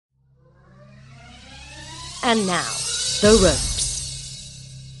And now, the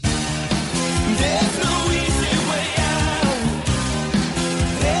roast. There's no easy way out.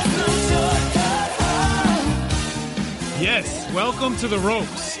 There's no shortcut home. Yes, welcome to the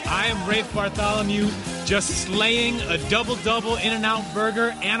ropes. I am Rafe Bartholomew, just slaying a double-double In-N-Out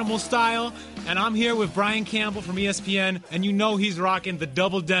burger, animal style, and I'm here with Brian Campbell from ESPN, and you know he's rocking the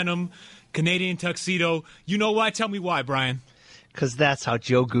double denim Canadian tuxedo. You know why? Tell me why, Brian. Because that's how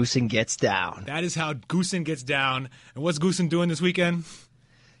Joe Goossen gets down. That is how Goossen gets down. And what's Goossen doing this weekend?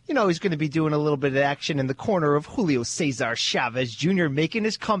 You know, he's going to be doing a little bit of action in the corner of Julio Cesar Chavez Jr., making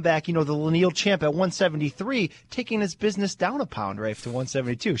his comeback. You know, the Lanil champ at 173, taking his business down a pound, Rafe, to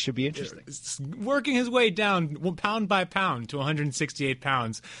 172. Should be interesting. Working his way down pound by pound to 168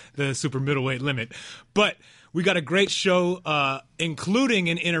 pounds, the super middleweight limit. But we got a great show, including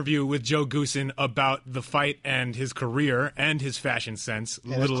an interview with Joe Goossen about the fight and his career and his fashion sense a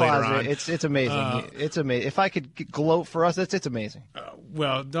little later on. It's amazing. It's amazing. If I could gloat for us, it's amazing.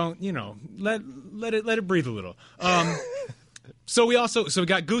 Well, don't, let it breathe a little. So we got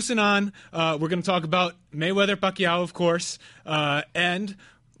Goossen on. We're going to talk about Mayweather Pacquiao, of course, and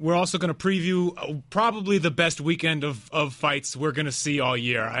we're also going to preview probably the best weekend of fights we're going to see all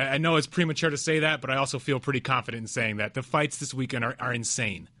year. I know it's premature to say that, but I also feel pretty confident in saying that. The fights this weekend are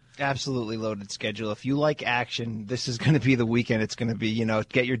insane. Absolutely loaded schedule. If you like action, this is going to be the weekend. It's going to be,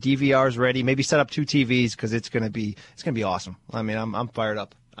 get your DVRs ready, maybe set up 2 TVs because it's going to be awesome. I mean, I'm fired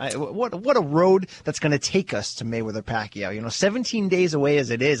up. What a road that's going to take us to Mayweather Pacquiao. 17 days away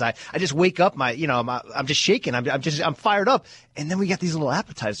as it is. I just wake up, I'm just shaking. I'm fired up, and then we got these little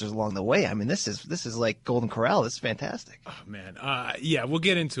appetizers along the way. I mean, this is like Golden Corral. This is fantastic. Oh man, yeah, we'll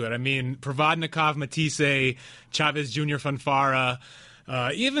get into it. I mean, Provodnikov, Matthysse, Chavez Jr., Fanfara.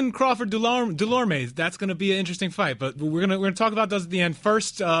 Even Crawford Delorme, that's going to be an interesting fight. But we're gonna talk about those at the end.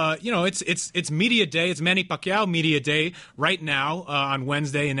 First, it's media day. It's Manny Pacquiao media day right now on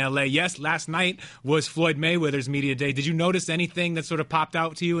Wednesday in L.A. Yes, last night was Floyd Mayweather's media day. Did you notice anything that sort of popped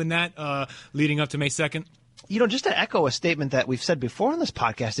out to you in that leading up to May 2nd? Just to echo a statement that we've said before on this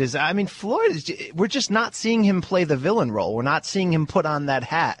podcast is, I mean, Floyd, we're just not seeing him play the villain role. We're not seeing him put on that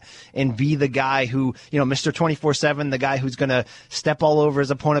hat and be the guy who, Mr. 24/7, the guy who's going to step all over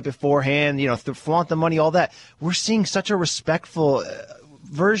his opponent beforehand, flaunt the money, all that. We're seeing such a respectful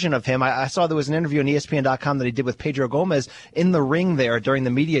version of him. I saw there was an interview on ESPN.com that he did with Pedro Gomez in the ring there during the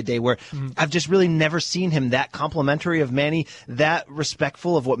media day where I've just really never seen him that complimentary of Manny, that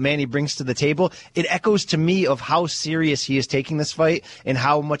respectful of what Manny brings to the table. It echoes to me of how serious he is taking this fight and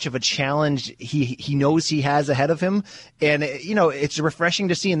how much of a challenge he knows he has ahead of him. And, it's refreshing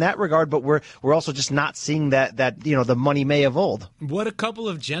to see in that regard, but we're also just not seeing that the money may of old. What a couple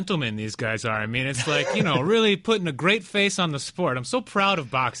of gentlemen these guys are. I mean, it's like, really putting a great face on the sport. I'm so proud of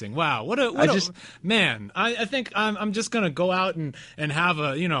boxing. Wow, man! I think I'm just gonna go out and have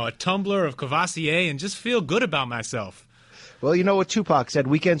a tumbler of Cavassier and just feel good about myself. Well, you know what Tupac said: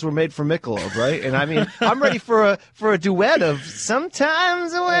 weekends were made for Michelob, right? And I mean, I'm ready for a duet of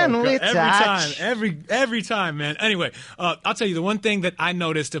 "Sometimes When We Touch." Every time, man. Anyway, I'll tell you the one thing that I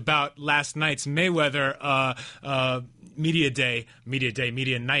noticed about last night's Mayweather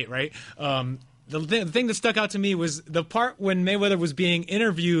media night, right? The thing that stuck out to me was the part when Mayweather was being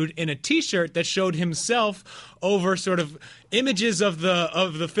interviewed in a T-shirt that showed himself over sort of images of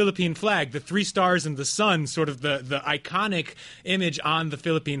the Philippine flag, the 3 stars and the sun, sort of the iconic image on the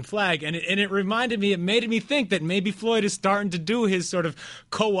Philippine flag, and it made me think that maybe Floyd is starting to do his sort of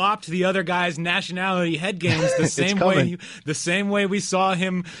co-opt the other guy's nationality head games the same way we saw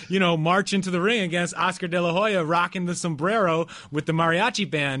him, march into the ring against Oscar De La Hoya rocking the sombrero with the mariachi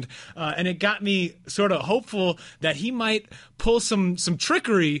band, and it got me sort of hopeful that he might pull some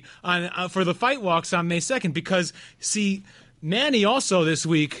trickery on for the fight walks on May 2nd, because see, Manny also this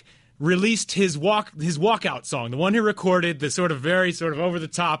week released his walkout song, the one he recorded, the sort of very sort of over the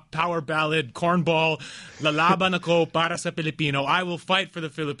top power ballad, cornball, Lalaban ako para sa Pilipino, I will fight for the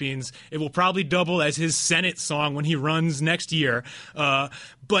Philippines. It will probably double as his Senate song when he runs next year.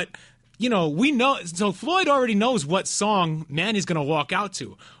 But we know, so Floyd already knows what song Manny's going to walk out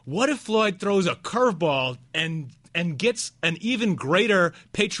to. What if Floyd throws a curveball and gets an even greater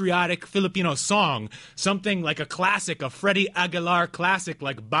patriotic Filipino song, something like a classic, a Freddie Aguilar classic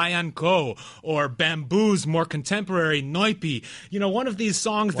like Bayan Ko, or Bamboo's more contemporary Noipi, one of these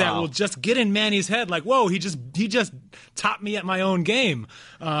songs that will just get in Manny's head like, whoa, he just topped me at my own game.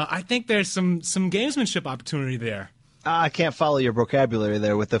 I think there's some gamesmanship opportunity there. I can't follow your vocabulary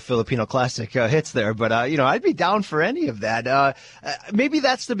there with the Filipino classic hits there, but I'd be down for any of that. Maybe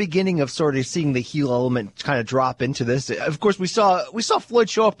that's the beginning of sort of seeing the heel element kind of drop into this. Of course, we saw Floyd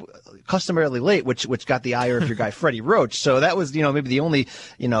show up customarily late, which got the ire of your guy Freddie Roach. So that was, maybe the only,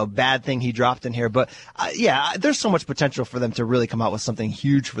 bad thing he dropped in here. But there's so much potential for them to really come out with something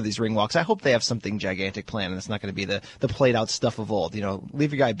huge for these ring walks. I hope they have something gigantic planned, and it's not going to be the played out stuff of old.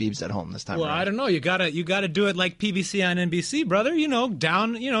 Leave your guy Biebs at home this time. Well, around. I don't know. You gotta do it like PBC on NBC, brother.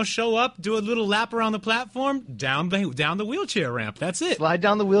 Show up, do a little lap around the platform, down the wheelchair ramp. That's it. Slide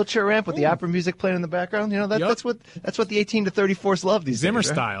down the wheelchair ramp with the opera music playing in the background. That's what the 18 to 34s love these Zimmer days,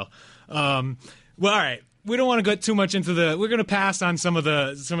 right? style. Well, all right. We don't want to get too much into we're going to pass on some of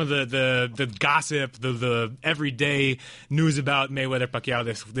the gossip, the everyday news about Mayweather Pacquiao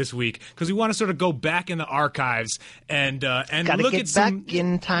this week, because we want to sort of go back in the archives and Gotta look get at some back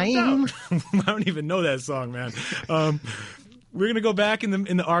in time. I don't even know that song, man. We're going to go back in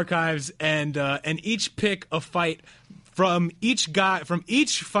the archives and each pick a fight from each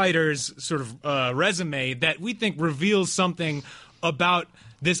fighter's sort of resume that we think reveals something about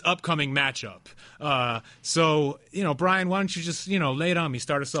this upcoming matchup. So, Brian, why don't you just, lay it on me,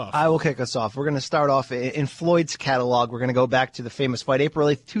 start us off. I will kick us off. We're going to start off in Floyd's catalog. We're going to go back to the famous fight, April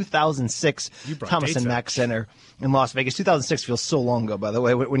 8th, 2006, Thomas and Mack Center in Las Vegas. 2006 feels so long ago, by the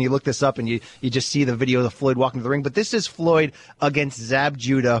way, when you look this up and you just see the video of Floyd walking to the ring. But this is Floyd against Zab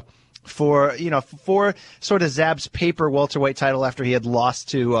Judah for sort of Zab's paper welterweight title after he had lost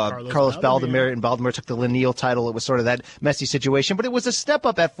to Carlos Baldomir, and Baldomir took the lineal title. It was sort of that messy situation, but it was a step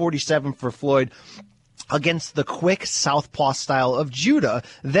up at 47 for Floyd against the quick southpaw style of Judah,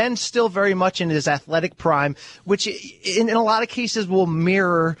 then still very much in his athletic prime, which in a lot of cases will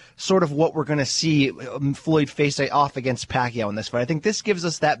mirror sort of what we're going to see Floyd face off against Pacquiao in this fight. I think this gives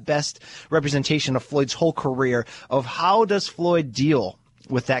us that best representation of Floyd's whole career of how does Floyd deal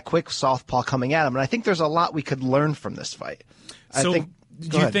with that quick southpaw coming at him. And I think there's a lot we could learn from this fight. Do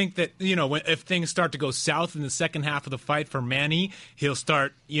you think that, if things start to go south in the second half of the fight for Manny, he'll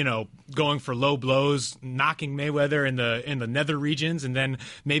start, going for low blows, knocking Mayweather in the nether regions, and then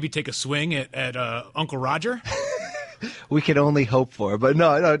maybe take a swing at Uncle Roger? We can only hope for, but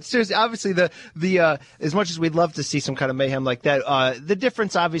no, seriously. Obviously, the as much as we'd love to see some kind of mayhem like that, the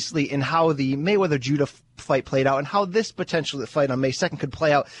difference obviously in how the Mayweather Judah fight played out and how this potential fight on May 2nd could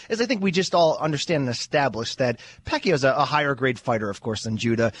play out is I think we just all understand and establish that Pacquiao's a higher grade fighter, of course, than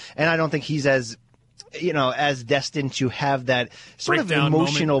Judah, and I don't think he's as destined to have that sort of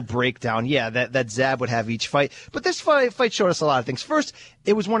emotional breakdown, that Zab would have each fight. But this fight showed us a lot of things. First,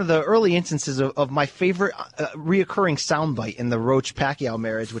 it was one of the early instances of my favorite reoccurring soundbite in the Roach-Pacquiao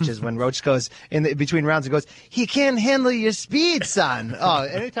marriage, which is when Roach goes between rounds and goes, "He can't handle your speed, son." Oh,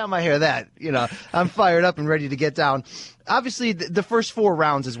 anytime I hear that, I'm fired up and ready to get down. Obviously, the first 4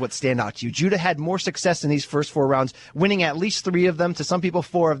 rounds is what stand out to you. Judah had more success in these first 4 rounds, winning at least 3 of them, to some people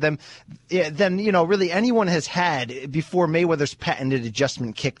 4 of them, than, really anyone has had before Mayweather's patented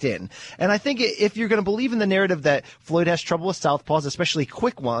adjustment kicked in. And I think if you're going to believe in the narrative that Floyd has trouble with southpaws, especially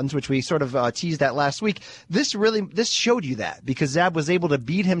quick ones, which we sort of teased at last week, this showed you that, because Zab was able to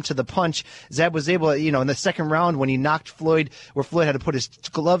beat him to the punch. Zab was able, in the second round when he knocked Floyd, where Floyd had to put his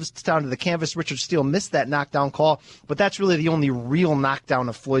gloves down to the canvas, Richard Steele missed that knockdown call, but that's really the only real knockdown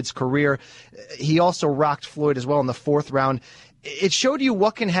of Floyd's career. He also rocked Floyd as well in the 4th round. It showed you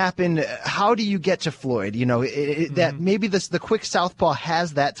what can happen. How do you get to Floyd? That maybe the quick southpaw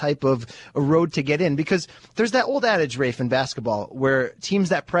has that type of a road to get in, because there's that old adage, Rafe, in basketball, where teams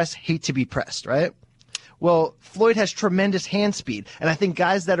that press hate to be pressed, right? Well, Floyd has tremendous hand speed, and I think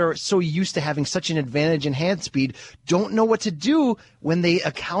guys that are so used to having such an advantage in hand speed don't know what to do when they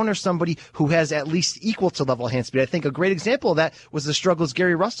encounter somebody who has at least equal to level hand speed. I think a great example of that was the struggles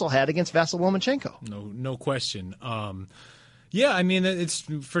Gary Russell had against Vasyl Lomachenko. No question. Yeah, I mean, it's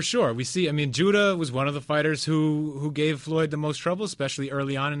for sure. We see, Judah was one of the fighters who gave Floyd the most trouble, especially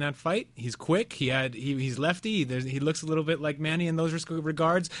early on in that fight. He's quick. He's lefty. He looks a little bit like Manny in those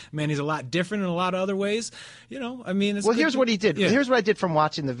regards. Manny's a lot different in a lot of other ways. Here's what he did. Yeah. Here's what I did from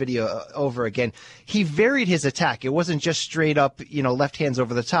watching the video over again. He varied his attack. It wasn't just straight up, left hands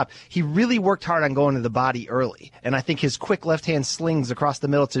over the top. He really worked hard on going to the body early. And I think his quick left hand slings across the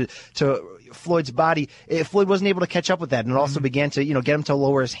middle to Floyd's body, Floyd wasn't able to catch up with that, and it also began to, get him to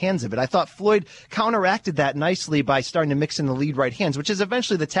lower his hands a bit. I thought Floyd counteracted that nicely by starting to mix in the lead right hands, which is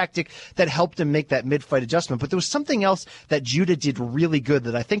eventually the tactic that helped him make that mid-fight adjustment. But there was something else that Judah did really good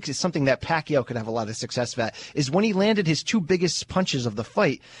that I think is something that Pacquiao could have a lot of success at, is when he landed his 2 biggest punches of the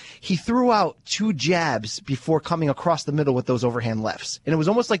fight, he threw out 2 jabs before coming across the middle with those overhand lefts. And it was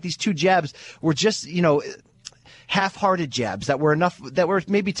almost like these 2 jabs were just, half-hearted jabs that were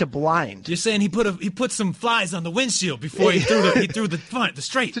maybe to blind. You're saying he put some flies on the windshield before he threw the front, the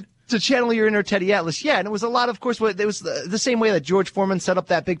straight. to channel your inner Teddy Atlas. Yeah, and it was a lot, of course, it was the same way that George Foreman set up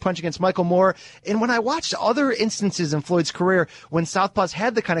that big punch against Michael Moore. And when I watched other instances in Floyd's career when Southpaws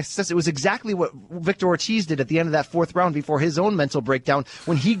had the kind of success, it was exactly what Victor Ortiz did at the end of that fourth round before his own mental breakdown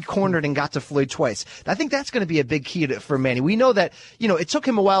when he cornered and got to Floyd twice. I think that's going to be a big key for Manny. We know that, it took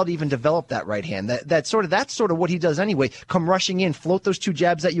him a while to even develop that right hand. That's sort of what he does anyway. Come rushing in, float those two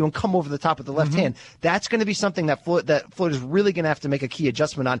jabs at you, and come over the top of the left hand. That's going to be something that Floyd is really going to have to make a key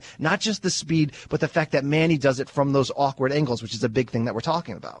adjustment on. Not just the speed, but the fact that Manny does it from those awkward angles, which is a big thing that we're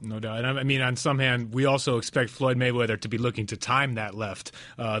talking about. No doubt. And I mean, on some hand, we also expect Floyd Mayweather to be looking to time that left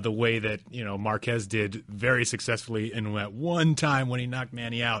the way that Marquez did very successfully in that one time when he knocked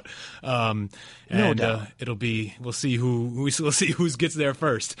Manny out. No doubt. We'll see who gets there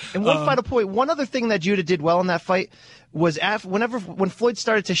first. And one final point, one other thing that Judah did well in that fight was when Floyd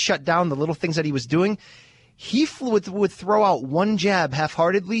started to shut down the little things that he was doing, he would throw out one jab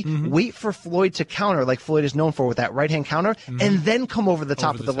half-heartedly, wait for Floyd to counter, like Floyd is known for with that right-hand counter, and then come over the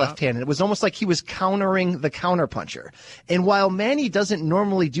top of the left hand. And it was almost like he was countering the counterpuncher. And while Manny doesn't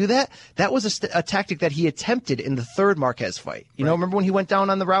normally do that, that was a tactic that he attempted in the third Marquez fight. Remember when he went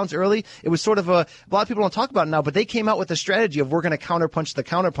down on the rounds early? It was sort of a lot of people don't talk about it now, but they came out with a strategy of we're going to counterpunch the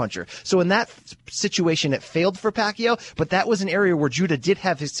counterpuncher. So in that situation, it failed for Pacquiao, but that was an area where Judah did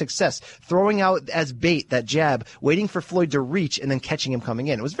have his success, throwing out as bait that jab, waiting for Floyd to reach, and then catching him coming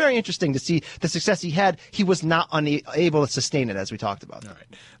in. It was very interesting to see the success he had. He was not able to sustain it, as we talked about. All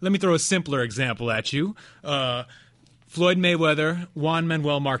right. Let me throw a simpler example at you. Floyd Mayweather, Juan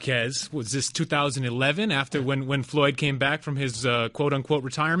Manuel Marquez. Was this 2011 after when Floyd came back from his quote-unquote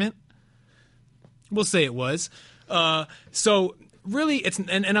retirement? We'll say it was. So really,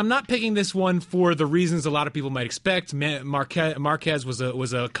 and I'm not picking this one for the reasons a lot of people might expect. Marquez was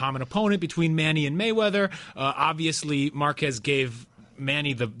a common opponent between Manny and Mayweather. Obviously, Marquez gave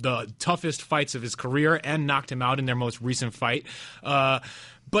Manny the toughest fights of his career and knocked him out in their most recent fight.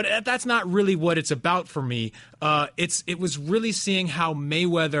 But that's not really what it's about for me. It was really seeing how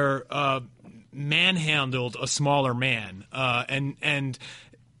Mayweather manhandled a smaller man, and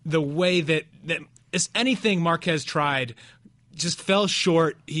the way that anything Marquez tried just fell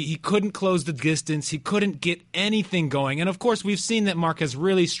short. He couldn't close the distance. He couldn't get anything going. And, of course, we've seen that Marquez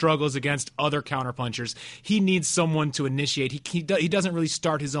really struggles against other counterpunchers. He needs someone to initiate. He doesn't really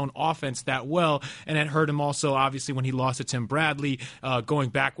start his own offense that well, and it hurt him also, obviously, when he lost to Tim Bradley, going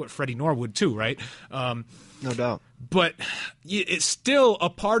back with Freddie Norwood, too, right? No doubt. But it's still a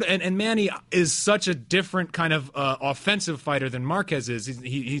part, and Manny is such a different kind of offensive fighter than Marquez is.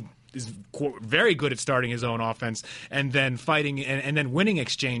 He is very good at starting his own offense and then fighting and then winning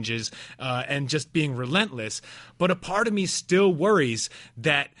exchanges and just being relentless. But a part of me still worries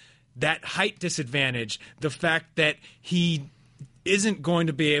that height disadvantage, the fact that he isn't going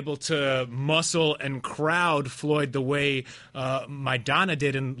to be able to muscle and crowd Floyd the way Maidana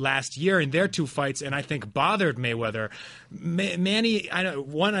did in last year in their two fights, and I think bothered Mayweather. Manny, I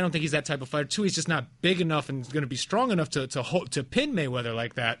don't think he's that type of fighter. Two, he's just not big enough and going to be strong enough to pin Mayweather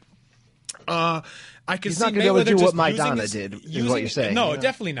like that. I could He's see not going to be able to do Mayweather what just Maidana did, is what you're saying. No,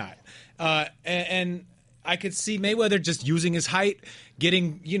 definitely not. And I could see Mayweather just using his height,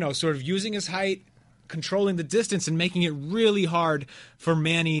 using his height, controlling the distance, and making it really hard for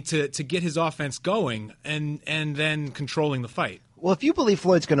Manny to get his offense going, and then controlling the fight. Well, if you believe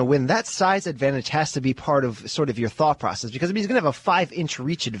Floyd's going to win, that size advantage has to be part of sort of your thought process, because he's going to have a 5-inch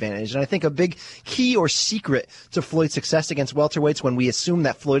reach advantage. And I think a big key or secret to Floyd's success against welterweights, when we assume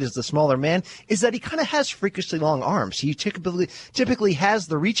that Floyd is the smaller man, is that he kind of has freakishly long arms. He typically has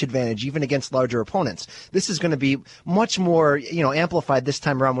the reach advantage even against larger opponents. This is going to be much more, amplified this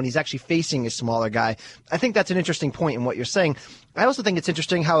time around when he's actually facing a smaller guy. I think that's an interesting point in what you're saying. I also think it's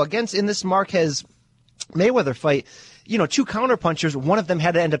interesting how in this Marquez Mayweather fight, two counterpunchers, one of them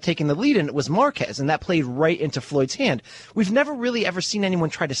had to end up taking the lead, and it was Marquez, and that played right into Floyd's hand. We've never really ever seen anyone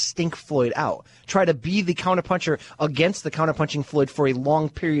try to stink Floyd out, try to be the counterpuncher against the counterpunching Floyd for a long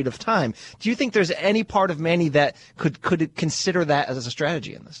period of time. Do you think there's any part of Manny that could consider that as a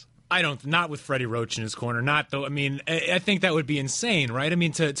strategy in this? Not with Freddie Roach in his corner, not though. I mean, I think that would be insane, right? I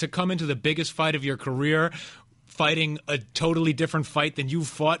mean, to come into the biggest fight of your career fighting a totally different fight than you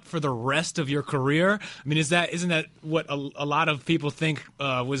fought for the rest of your career. I mean, isn't that what a lot of people think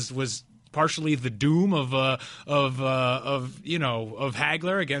was partially the doom of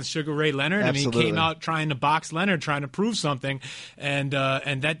Hagler against Sugar Ray Leonard? Absolutely. I mean, he came out trying to box Leonard, trying to prove something, and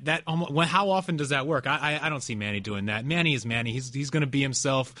that how often does that work? I don't see Manny doing that. Manny is Manny. He's going to be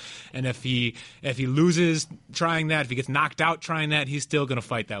himself, and if he loses trying that, if he gets knocked out trying that, he's still going to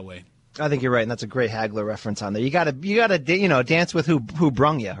fight that way. I think you're right, and that's a great Hagler reference on there. You gotta, dance with who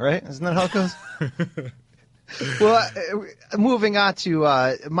brung you, right? Isn't that how it goes? Well, moving on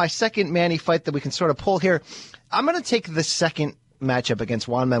to my second Manny fight that we can sort of pull here. I'm going to take the second matchup against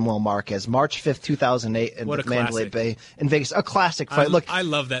Juan Manuel Marquez, March 5th, 2008, in Mandalay Bay in Vegas. A classic fight. Look, I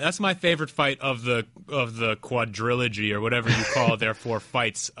love that. That's my favorite fight of the quadrilogy or whatever you call their 4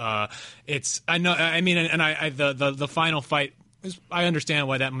 fights. The final fight. I understand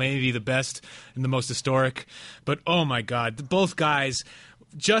why that may be the best and the most historic, but oh my God, both guys,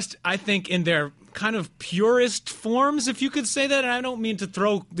 just I think in their kind of purest forms, if you could say that. And I don't mean to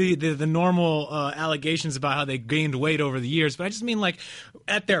throw the normal allegations about how they gained weight over the years, but I just mean like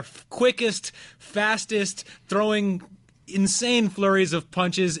at their quickest, fastest, throwing insane flurries of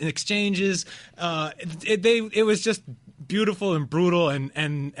punches and exchanges. It was just beautiful and brutal,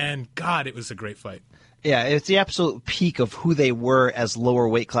 and God, it was a great fight. Yeah, it's the absolute peak of who they were as lower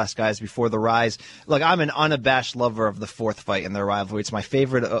weight class guys before the rise. Look, I'm an unabashed lover of the 4th fight in their rivalry. It's my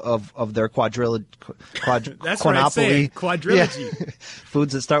favorite of their quadrilogy. That's what I say, quadrilogy. Yeah.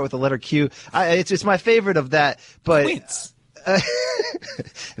 Foods that start with the letter Q. It's my favorite of that. But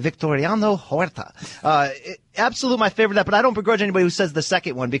Victoriano Huerta. Absolute my favorite of that, but I don't begrudge anybody who says the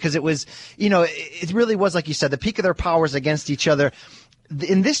second one, because it was, it really was, like you said, the peak of their powers against each other.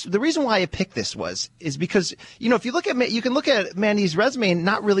 The reason why I picked this is because, if you look at, you can look at Manny's resume and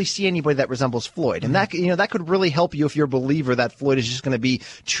not really see anybody that resembles Floyd. And that could really help you if you're a believer that Floyd is just going to be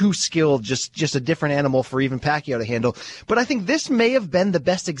too skilled, just a different animal for even Pacquiao to handle. But I think this may have been the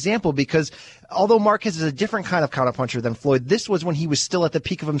best example, because although Marquez is a different kind of counterpuncher than Floyd, this was when he was still at the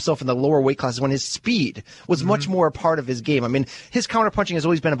peak of himself in the lower weight classes, when his speed was much more a part of his game. I mean, his counterpunching has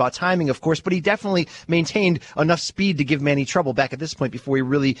always been about timing, of course, but he definitely maintained enough speed to give Manny trouble back at this point before he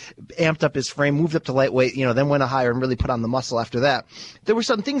really amped up his frame, moved up to lightweight, then went higher and really put on the muscle after that. There were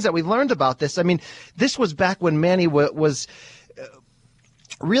some things that we learned about this. I mean, this was back when Manny was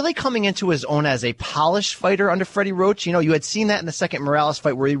really coming into his own as a polished fighter under Freddie Roach. You had seen that in the second Morales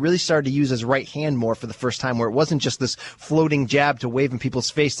fight, where he really started to use his right hand more for the first time, where it wasn't just this floating jab to wave in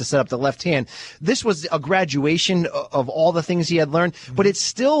people's face to set up the left hand. This was a graduation of all the things he had learned, but it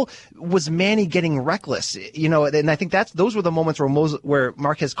still was Manny getting reckless, and I think those were the moments where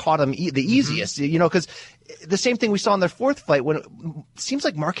Marquez caught him the easiest, because the same thing we saw in their 4th fight, when it seems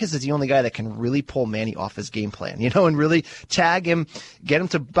like Marquez is the only guy that can really pull Manny off his game plan, and really tag him, get him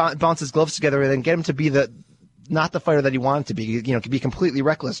to bounce his gloves together, and then get him to be not the fighter that he wanted to be, to be completely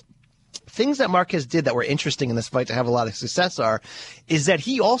reckless. Things that Marquez did that were interesting in this fight to have a lot of success is that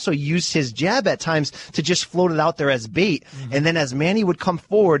he also used his jab at times to just float it out there as bait. And then as Manny would come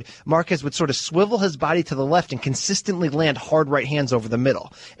forward, Marquez would sort of swivel his body to the left and consistently land hard right hands over the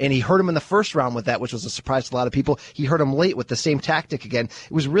middle. And he hurt him in the first round with that, which was a surprise to a lot of people. He hurt him late with the same tactic again.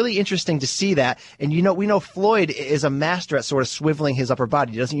 It was really interesting to see that. And we know Floyd is a master at sort of swiveling his upper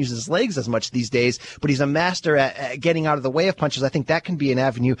body. He doesn't use his legs as much these days, but he's a master at getting out of the way of punches. I think that can be an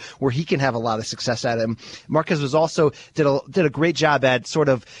avenue where he can have a lot of success at him. Marquez was also did a great job at sort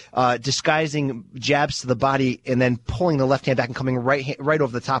of disguising jabs to the body and then pulling the left hand back and coming right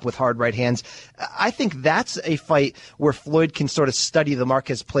over the top with hard right hands. I think that's a fight where Floyd can sort of study the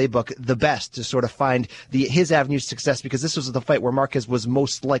Marquez playbook the best to sort of find his avenue of success, because this was the fight where Marquez was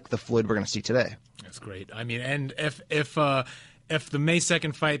most like the Floyd we're going to see today. That's great. I mean, and if the May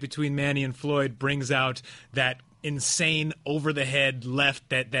 2nd fight between Manny and Floyd brings out that insane over the head left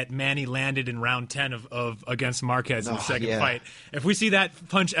that Manny landed in round 10 of against Marquez in the second fight. If we see that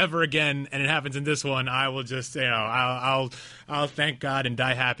punch ever again and it happens in this one, I will just I'll thank God and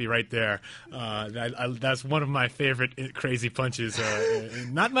die happy right there. That's one of my favorite crazy punches.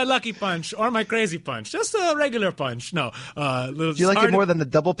 Not my lucky punch or my crazy punch, just a regular punch. No. Do you like it more than the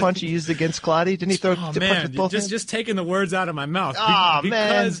double punch he used agast Clottey? Didn't he throw punch with both hands? Just taking the words out of my mouth.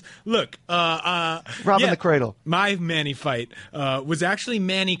 Because look, robbing the cradle. My Manny fight was actually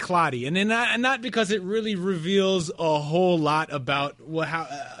Manny Clottey, and not because it really reveals a whole lot about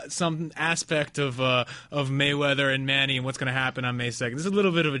some aspect of Mayweather and Manny and what's going to happen on May 2nd. This is a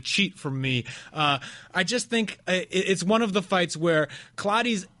little bit of a cheat from me. I just think it's one of the fights where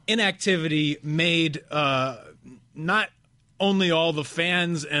Clottey's inactivity made not only all the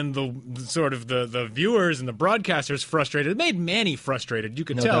fans and the sort of the viewers and the broadcasters frustrated. It made Manny frustrated. You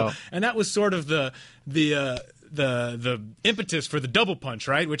could tell, doubt. And that was sort of the impetus for the double punch,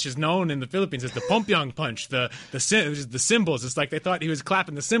 right? Which is known in the Philippines as the Pompiang punch, the cymbals. It's like they thought he was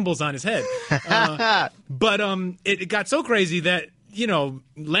clapping the cymbals on his head. But it got so crazy that Jim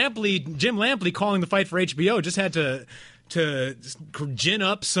Lampley calling the fight for HBO just had to to gin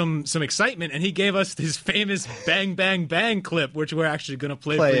up some excitement, and he gave us his famous "Bang Bang Bang" clip, which we're actually going to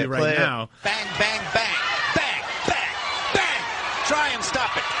play for you right now. Bang bang bang bang bang bang. Try and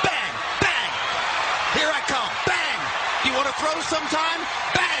stop it. Bang bang. Here I come. Bang. You want to throw sometime?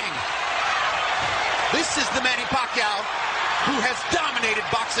 Bang. This is the Manny Pacquiao who has dominated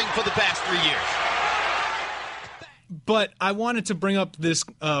boxing for the past 3 years. But I wanted to bring up this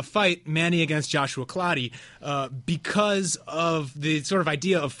fight, Manny against Joshua Clottey, because of the sort of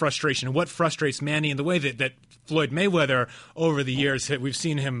idea of frustration and what frustrates Manny and the way that Floyd Mayweather over the years, we've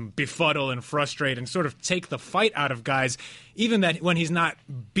seen him befuddle and frustrate and sort of take the fight out of guys, even that when he's not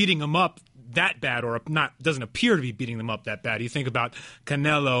beating them up that bad or not doesn't appear to be beating them up that bad. You think about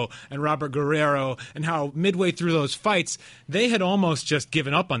Canelo and Robert Guerrero and how midway through those fights, they had almost just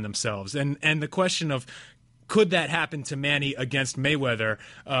given up on themselves. And the question of could that happen to Manny against Mayweather?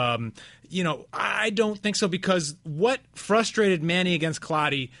 I don't think so, because what frustrated Manny against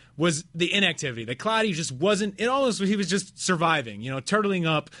Clottey was the inactivity. That Clottey just wasn't. He was just surviving, turtling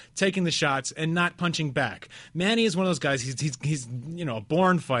up, taking the shots, and not punching back. Manny is one of those guys. He's a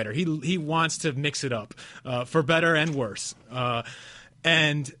born fighter. He wants to mix it up for better and worse.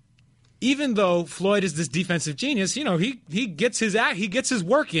 And even though Floyd is this defensive genius, he gets his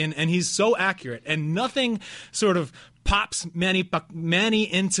work in, and he's so accurate, and nothing sort of pops Manny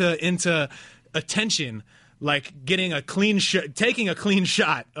into attention like getting a clean taking a clean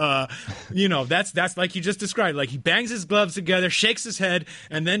shot. That's like you just described. Like he bangs his gloves together, shakes his head,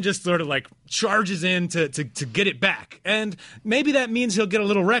 and then just sort of like charges in to get it back. And maybe that means he'll get a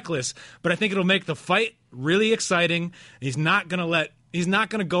little reckless, but I think it'll make the fight really exciting. He's not gonna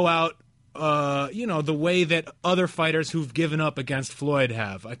go out the way that other fighters who've given up against Floyd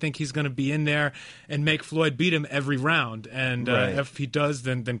have. I think he's going to be in there and make Floyd beat him every round. And if he does,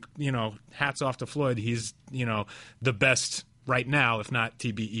 then hats off to Floyd. He's the best right now, if not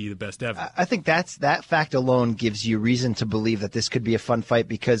TBE, the best ever. I think that fact alone gives you reason to believe that this could be a fun fight,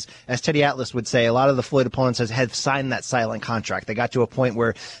 because, as Teddy Atlas would say, a lot of the Floyd opponents have signed that silent contract. They got to a point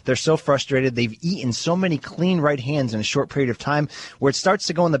where they're so frustrated, they've eaten so many clean right hands in a short period of time, where it starts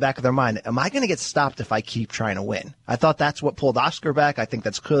to go in the back of their mind, am I going to get stopped if I keep trying to win? I thought that's what pulled Oscar back. I think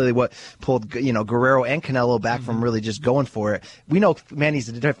that's clearly what pulled Guerrero and Canelo back from really just going for it. We know Manny's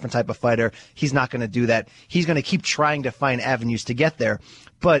a different type of fighter. He's not going to do that. He's going to keep trying to find avenues to get there.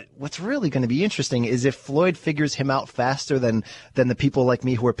 But what's really going to be interesting is if Floyd figures him out faster than the people like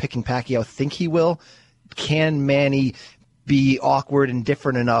me who are picking Pacquiao think he will, can Manny be awkward and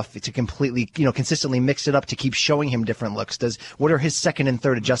different enough to completely, consistently mix it up to keep showing him different looks? What are his second and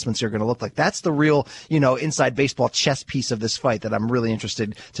third adjustments are going to look like? That's the real, inside baseball chess piece of this fight that I'm really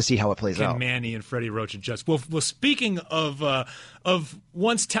interested to see how it plays out. Can Manny and Freddie Roach adjust? Well, speaking of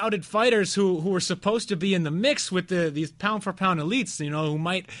once touted fighters who were supposed to be in the mix with these pound for pound elites, who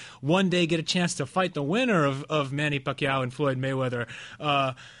might one day get a chance to fight the winner of Manny Pacquiao and Floyd Mayweather.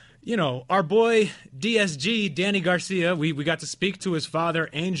 Our boy DSG, Danny Garcia, we got to speak to his father,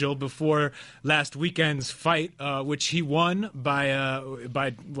 Angel, before last weekend's fight, which he won by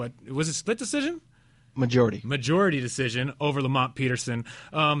what was it, split decision? Majority decision over Lamont Peterson.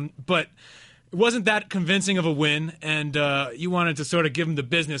 But it wasn't that convincing of a win, and you wanted to sort of give him the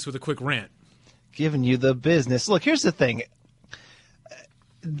business with a quick rant. Giving you the business. Look, here's the thing.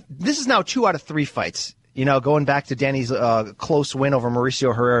 This is now 2 out of 3 fights. Going back to Danny's close win over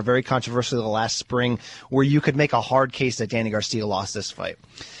Mauricio Herrera, very controversial last spring, where you could make a hard case that Danny Garcia lost this fight.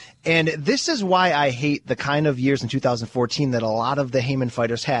 And this is why I hate the kind of years in 2014 that a lot of the Heyman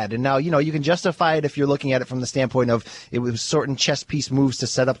fighters had. And now, you can justify it if you're looking at it from the standpoint of it was certain chess piece moves to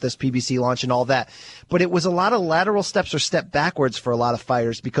set up this PBC launch and all that. But it was a lot of lateral steps or step backwards for a lot of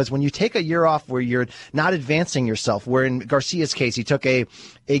fighters, because when you take a year off where you're not advancing yourself, where in Garcia's case, he took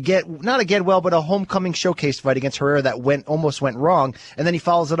not a get well, but a homecoming showcase fight against Herrera that almost went wrong. And then he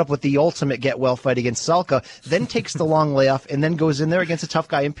follows it up with the ultimate get well fight against Salka, then takes the long layoff and then goes in there against a tough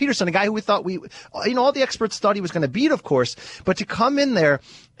guy in Peterson, a guy who we thought all the experts thought he was going to beat, of course, but to come in there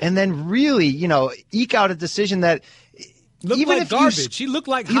and then really, eke out a decision that looked even like if garbage. He looked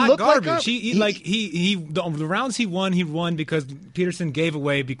like hot garbage. The rounds he won because Peterson gave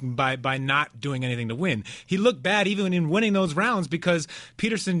away by not doing anything to win. He looked bad even in winning those rounds because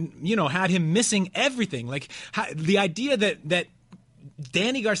Peterson, had him missing everything. Like the idea that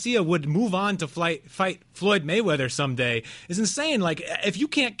Danny Garcia would move on to fight Floyd Mayweather someday is insane. Like, if you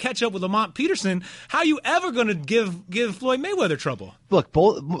can't catch up with Lamont Peterson, how are you ever going to give Floyd Mayweather trouble? Look,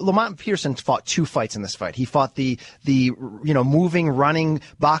 Lamont Peterson fought 2 fights in this fight. He fought the moving, running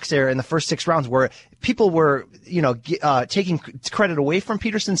boxer in the first 6 rounds where people were, taking credit away from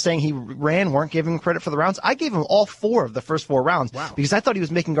Peterson, saying he weren't giving him credit for the rounds. I gave him all 4 of the first 4 rounds because I thought he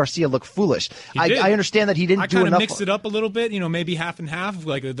was making Garcia look foolish. I understand that he didn't do enough. I kind of mixed it up a little bit, maybe half and half.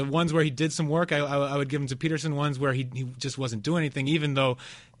 Like the ones where he did some work, I would give him to Peterson. Ones where he just wasn't doing anything, even though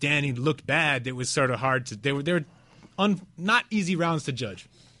Danny looked bad, it was sort of hard to. They were not easy rounds to judge.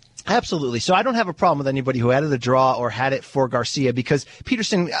 Absolutely. So I don't have a problem with anybody who added a draw or had it for Garcia because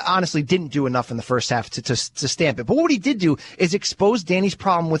Peterson honestly didn't do enough in the first half to stamp it. But what he did do is expose Danny's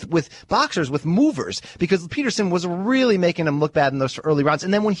problem with boxers, with movers, because Peterson was really making him look bad in those early rounds.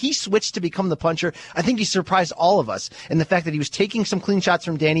 And then when he switched to become the puncher, I think he surprised all of us in the fact that he was taking some clean shots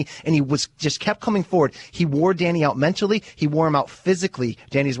from Danny and he was just kept coming forward. He wore Danny out mentally. He wore him out physically.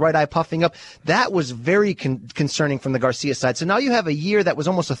 Danny's right eye puffing up. That was very concerning from the Garcia side. So now you have a year that was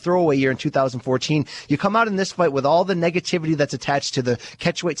almost a throwaway year in 2014. You come out in this fight with all the negativity that's attached to the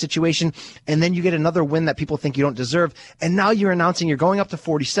catchweight situation, and then you get another win that people think you don't deserve, and now you're announcing you're going up to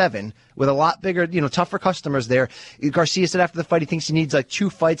 47 with a lot bigger, tougher customers there. Garcia said after the fight he thinks he needs like 2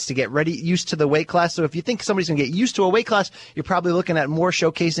 fights to get used to the weight class. So if you think somebody's going to get used to a weight class, you're probably looking at more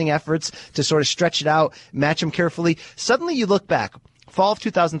showcasing efforts to sort of stretch it out, match them carefully. Suddenly you look back. Fall of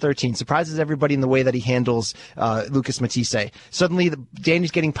 2013 surprises everybody in the way that he handles Lucas Matthysse. Suddenly,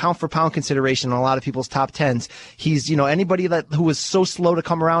 Danny's getting pound-for-pound consideration on a lot of people's top 10s. He's, anybody who was so slow to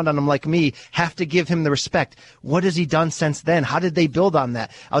come around on him like me have to give him the respect. What has he done since then? How did they build on that?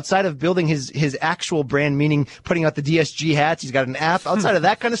 Outside of building his actual brand, meaning putting out the DSG hats, he's got an app. Outside of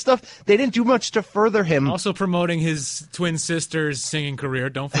that kind of stuff, they didn't do much to further him. Also promoting his twin sister's singing career,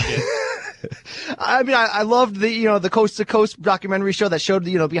 don't forget. I mean, I loved the Coast to Coast documentary show that showed,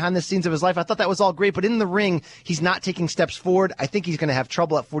 behind the scenes of his life. I thought that was all great, but in the ring, he's not taking steps forward. I think he's going to have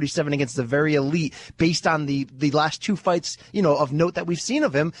trouble at 47 against the very elite based on the last 2 fights, of note that we've seen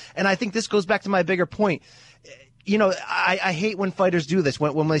of him. And I think this goes back to my bigger point. I hate when fighters do this,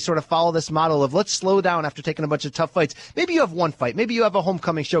 when they sort of follow this model of let's slow down after taking a bunch of tough fights. Maybe you have 1 fight. Maybe you have a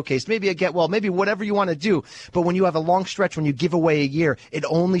homecoming showcase. Maybe a get well. Maybe whatever you want to do. But when you have a long stretch, when you give away a year, it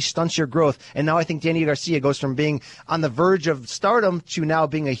only stunts your growth. And now I think Danny Garcia goes from being on the verge of stardom to now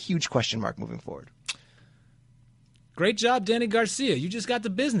being a huge question mark moving forward. Great job, Danny Garcia. You just got the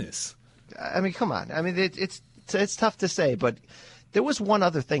business. I mean, come on. I mean, it's tough to say, but there was one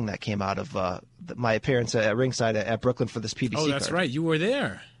other thing that came out of my appearance at ringside at Brooklyn for this PBC card. Oh, that's right. You were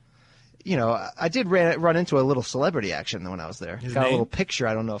there. I did run into a little celebrity action when I was there. Got a little picture.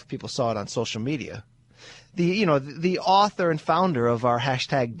 I don't know if people saw it on social media. The author and founder of our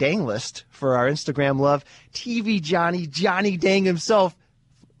hashtag Dang list for our Instagram love, TV Johnny Dang himself,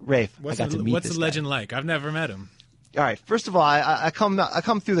 Rafe. I got to meet what's this the legend guy. like? I've never met him. All right. First of all, I come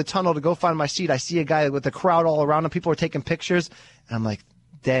through the tunnel to go find my seat. I see a guy with the crowd all around him. People are taking pictures, and I'm like,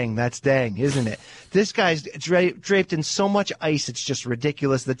 dang, that's dang, isn't it? This guy's draped in so much ice, it's just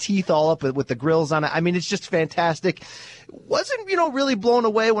ridiculous. The teeth all up with the grills on it. I mean, it's just fantastic. Wasn't, really blown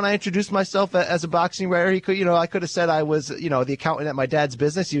away when I introduced myself as a boxing writer. He could, I could have said I was, the accountant at my dad's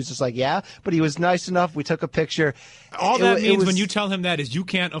business. He was just like, yeah, but he was nice enough. We took a picture. All that means when you tell him that is you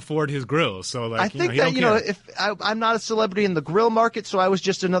can't afford his grill. So like, I think that, if I'm not a celebrity in the grill market, so I was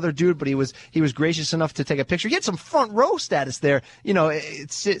just another dude, but he was gracious enough to take a picture. He had some front row status there,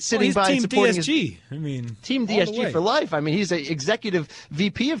 sitting by and supporting DSG. Team DSG for life. I mean, he's an executive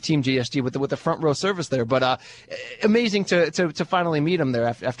VP of Team DSG with the front row service there, but amazing to finally meet him there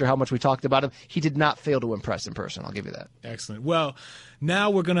after how much we talked about him. He did not fail to impress in person. I'll give you that. Excellent. Well,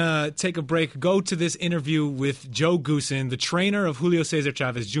 now we're going to take a break, go to this interview with Joe Goossen, the trainer of Julio Cesar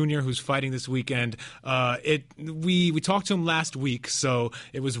Chavez Jr., who's fighting this weekend. We talked to him last week, so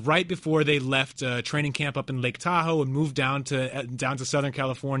it was right before they left training camp up in Lake Tahoe and moved down to Southern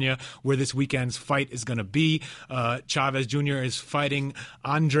California, where this weekend's fight is going to be. Chavez Jr. is fighting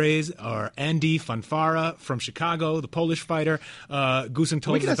Andy Fanfara from Chicago, the Polish fighter. Goossen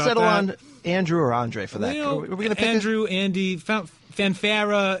told us about that. Are we going to settle on Andrew or Andre for that? Are we going to pick Andrew, Andy,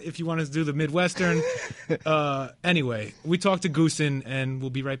 Fanfara, if you want to do the Midwestern. Anyway, we talked to Goossen, and we'll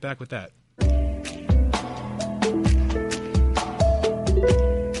be right back with that.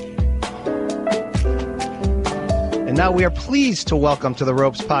 And now we are pleased to welcome to the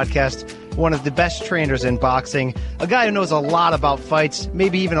Ropes Podcast one of the best trainers in boxing, a guy who knows a lot about fights,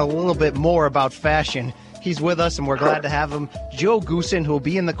 maybe even a little bit more about fashion. He's with us, and we're glad to have him. Joe Goossen, who will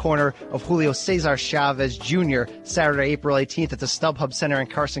be in the corner of Julio Cesar Chavez Jr. Saturday, April 18th at the StubHub Center in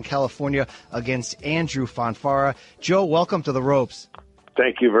Carson, California, against Andrew Fanfara. Joe, welcome to the Ropes.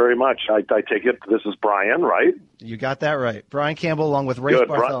 Thank you very much. I take it this is Brian, right? You got that right. Brian Campbell along with Rafe Good.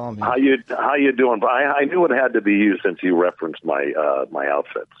 Bartholomew. How you doing, Brian? I knew it had to be you since you referenced my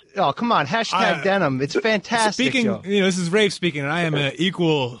outfits. Oh, come on. Hashtag denim. It's fantastic, Speaking, Joe. this is Rafe speaking, and I am an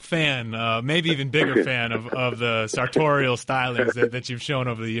equal fan, maybe even bigger fan of the sartorial stylings that you've shown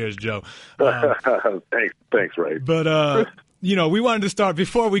over the years, Joe. Thanks, Rafe. But we wanted to start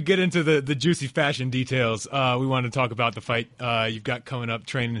before we get into the juicy fashion details. We wanted to talk about the fight you've got coming up,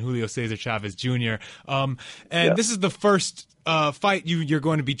 training Julio Cesar Chavez Jr. This is the first fight you're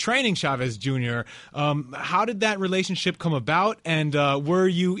going to be training Chavez Jr. How did that relationship come about? And were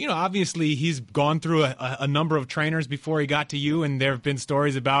you, obviously he's gone through a number of trainers before he got to you, and there have been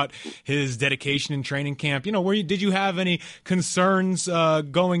stories about his dedication in training camp. Did you have any concerns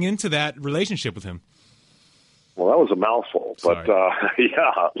going into that relationship with him? Well, that was a mouthful, but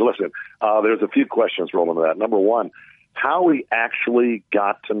yeah, listen, there's a few questions rolled into that. Number one, how he actually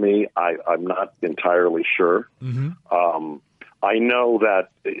got to me, I'm not entirely sure. Mm-hmm. I know that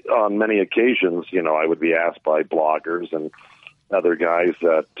on many occasions, I would be asked by bloggers and other guys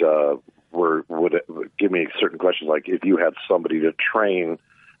that would give me certain questions, like if you had somebody to train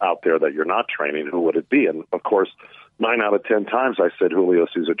out there that you're not training, who would it be? And of course, 9 out of 10 times I said Julio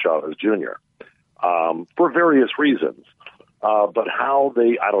Cesar Chavez Jr. For various reasons. But how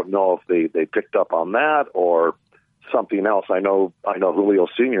I don't know if they picked up on that or something else. I know Julio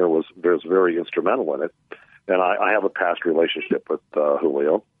Sr. was very instrumental in it. And I have a past relationship with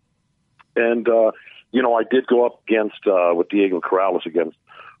Julio. And, I did go up against, with Diego Corrales, against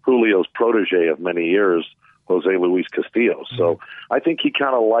Julio's protege of many years, Jose Luis Castillo. So I think he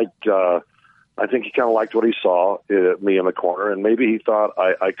kind of liked what he saw, me in the corner, and maybe he thought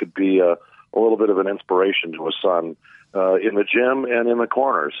I could be a little bit of an inspiration to his son in the gym and in the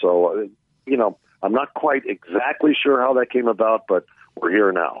corner. So, I'm not quite exactly sure how that came about, but we're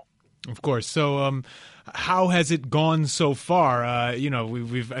here now. Of course. So, how has it gone so far?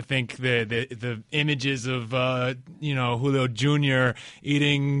 We've I think the images of Julio Jr.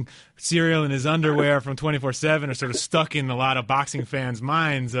 eating cereal in his underwear from 24/7 are sort of stuck in a lot of boxing fans'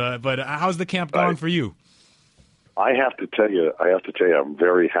 minds. But how's the camp going for you? I have to tell you, I'm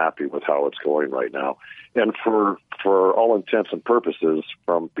very happy with how it's going right now. And for all intents and purposes,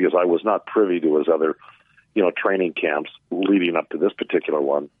 because I was not privy to his other, training camps leading up to this particular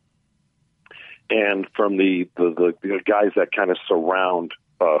one. And from the guys that kind of surround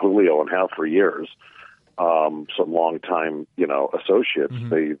Julio and have for years, some longtime, associates,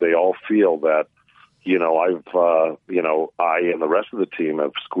 they all feel that, I and the rest of the team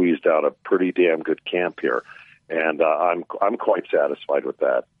have squeezed out a pretty damn good camp here. And I'm quite satisfied with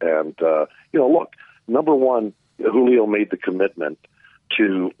that. And, look, number one, Julio made the commitment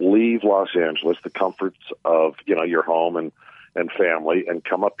to leave Los Angeles, the comforts of, your home and family, and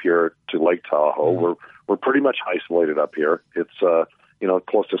come up here to Lake Tahoe. We're pretty much isolated up here. It's,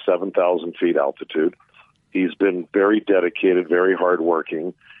 close to 7,000 feet altitude. He's been very dedicated, very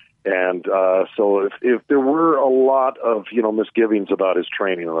hardworking. And so if there were a lot of, misgivings about his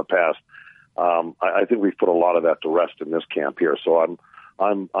training in the past, I think we've put a lot of that to rest in this camp here. So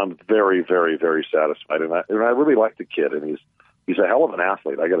I'm very, very, very satisfied, and I really like the kid, and he's a hell of an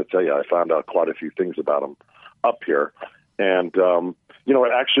athlete. I got to tell you, I found out quite a few things about him up here, and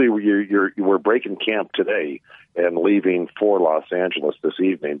actually we're breaking camp today and leaving for Los Angeles this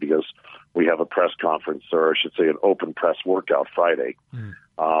evening because we have a press conference, or I should say, an open press workout Friday.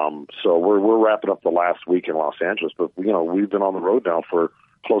 So we're wrapping up the last week in Los Angeles, but we've been on the road now for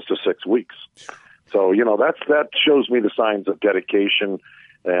close to 6 weeks. So, that shows me the signs of dedication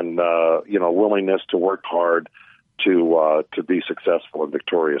and, willingness to work hard to be successful and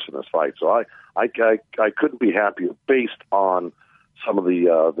victorious in this fight. So I couldn't be happier based on some of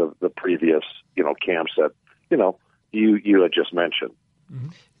the previous, camps that, you had just mentioned. Mm-hmm.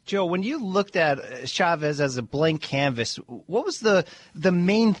 Joe, when you looked at Chavez as a blank canvas, what was the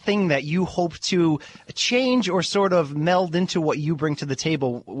main thing that you hope to change or sort of meld into what you bring to the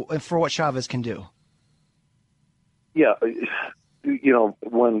table for what Chavez can do? Yeah,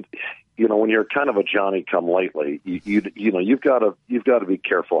 when you're kind of a Johnny come lately, you've got to be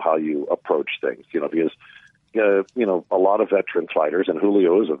careful how you approach things, because a lot of veteran fighters, and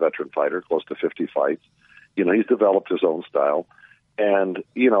Julio is a veteran fighter, close to 50 fights. He's developed his own style. And,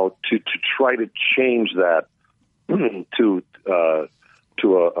 to try to change that too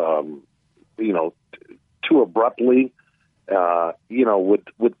abruptly,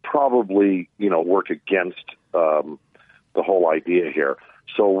 would probably, work against the whole idea here.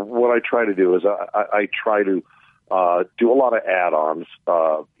 So what I try to do is I try to do a lot of add-ons,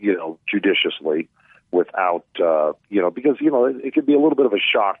 judiciously, without, because, it could be a little bit of a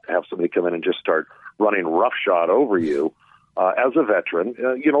shock to have somebody come in and just start running roughshod over you. As a veteran,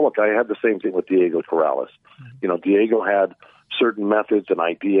 look, I had the same thing with Diego Corrales. Diego had certain methods and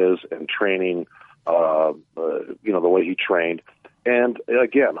ideas and training, the way he trained. And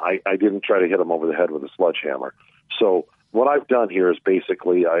again, I didn't try to hit him over the head with a sledgehammer. So what I've done here is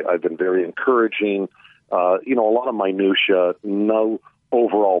basically I've been very encouraging, a lot of minutia, no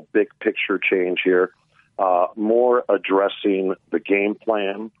overall big picture change here, more addressing the game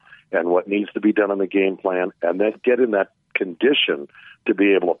plan and what needs to be done in the game plan, and then get in that condition to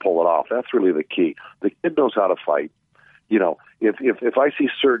be able to pull it off. That's really the key. The kid knows how to fight. If I see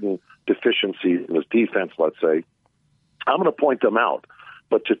certain deficiencies in his defense, let's say, I'm going to point them out.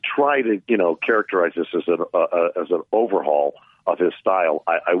 But to try to, characterize this as an overhaul of his style,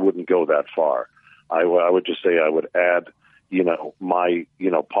 I wouldn't go that far. I would just say I would add, my,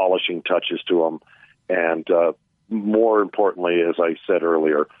 polishing touches to him, and more importantly, as I said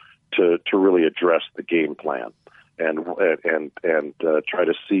earlier, to really address the game plan and try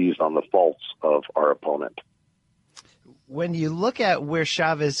to seize on the faults of our opponent. When you look at where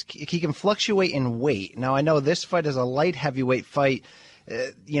Chavez, he can fluctuate in weight. Now, I know this fight is a light heavyweight fight.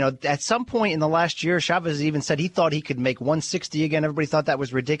 At some point in the last year, Chavez even said he thought he could make 160 again. Everybody thought that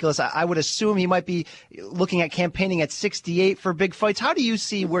was ridiculous. I would assume he might be looking at campaigning at 68 for big fights. How do you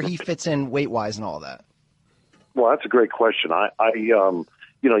see where he fits in weight-wise and all that? Well, that's a great question.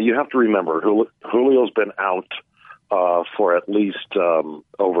 You have to remember, Julio's been out for at least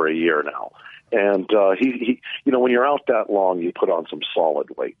over a year now. And he when you're out that long, you put on some solid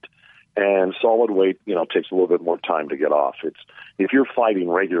weight. And solid weight, takes a little bit more time to get off. If you're fighting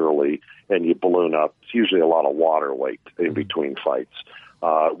regularly and you balloon up, it's usually a lot of water weight in between fights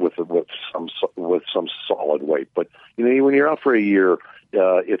with some solid weight. But when you're out for a year,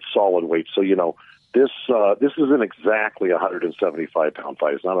 it's solid weight. So this isn't exactly a 175-pound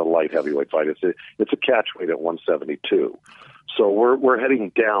fight. It's not a light heavyweight fight. It's a catch weight at 172. So we're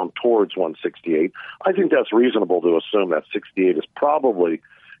heading down towards 168. I think that's reasonable to assume that 68 is probably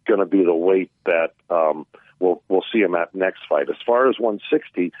going to be the weight that we'll see him at next fight. As far as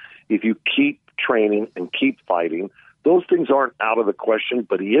 160, if you keep training and keep fighting, those things aren't out of the question.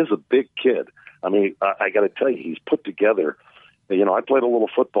 But he is a big kid. I mean, I got to tell you, he's put together. I played a little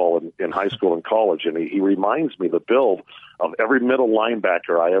football in high school and college, and he reminds me the build of every middle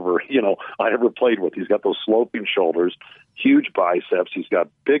linebacker I ever played with. He's got those sloping shoulders, huge biceps. He's got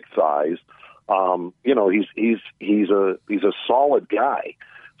big thighs. He's a solid guy.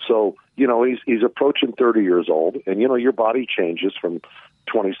 So he's approaching 30 years old, and your body changes from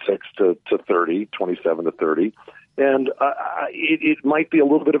 26 to 30, 27 to 30. And it might be a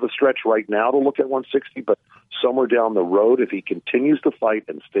little bit of a stretch right now to look at 160, but somewhere down the road, if he continues to fight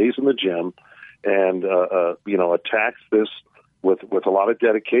and stays in the gym and, attacks this with a lot of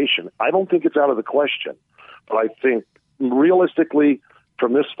dedication, I don't think it's out of the question. But I think realistically,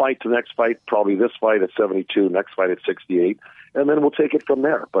 from this fight to next fight, probably this fight at 72, next fight at 68, and then we'll take it from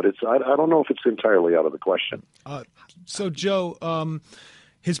there. But I don't know if it's entirely out of the question. So, Joe,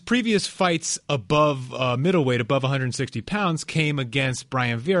 his previous fights above middleweight, above 160 pounds, came against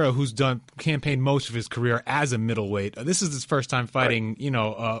Brian Vera, who's campaigned most of his career as a middleweight. This is his first time fighting,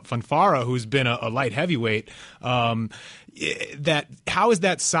 Fonfara, who's been a light heavyweight. How is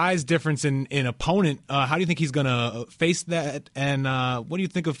that size difference in opponent? How do you think he's going to face that? And what do you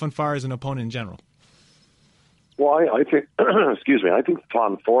think of Fonfara as an opponent in general? Well, I think, excuse me, I think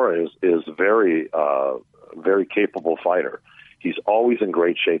Fonfara is very, very capable fighter. He's always in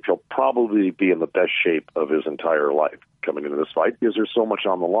great shape. He'll probably be in the best shape of his entire life coming into this fight because there's so much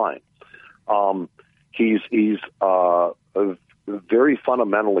on the line. He's very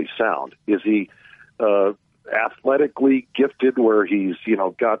fundamentally sound. Is he athletically gifted where he's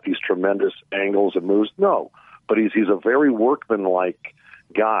got these tremendous angles and moves? No, but he's a very workmanlike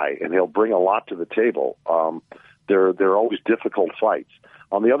guy, and he'll bring a lot to the table. They're always difficult fights.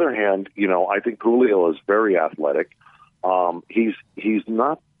 On the other hand, I think Julio is very athletic. He's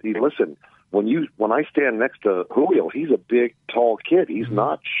not. Listen, when I stand next to Julio, he's a big, tall kid. He's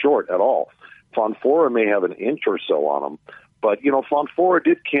not short at all. Fonfara may have an inch or so on him, but Fonfara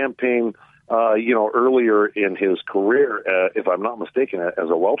did campaign, earlier in his career, if I'm not mistaken, as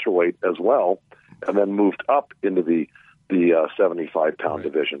a welterweight as well, and then moved up into the 75-pound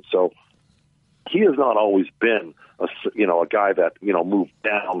division. So he has not always been a guy that moved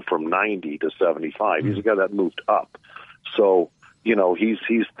down from 90 to 75. He's a guy that moved up. So,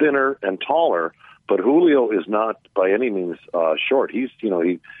 he's thinner and taller, but Julio is not by any means short. He's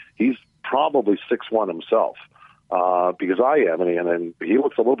probably 6'1" himself. because I am, and he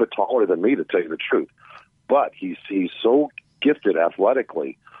looks a little bit taller than me, to tell you the truth. But he's so gifted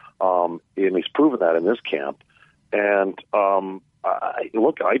athletically, and he's proven that in this camp. And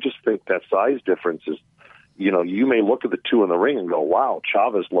I just think that size difference is, you may look at the two in the ring and go, wow,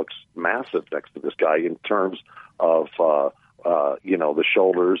 Chavez looks massive next to this guy in terms of, the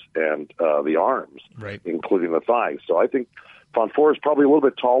shoulders and the arms, right, including the thighs. So I think Fonfora is probably a little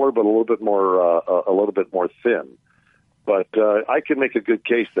bit taller, but a little bit more thin. But I can make a good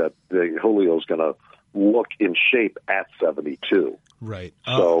case that Julio's going to look in shape at 72. Right.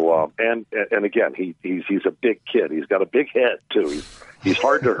 So and again, he's a big kid. He's got a big head too. He's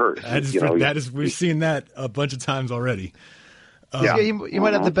hard to hurt. We've seen that a bunch of times already. You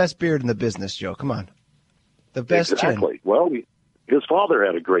might have the best beard in the business, Joe. Come on, the best exactly. Chin. Well, his father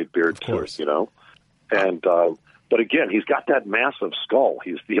had a great beard of course. too. And but again, he's got that massive skull.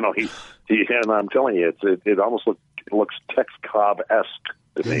 He's and I'm telling you, it almost looks Tex Cobb-esque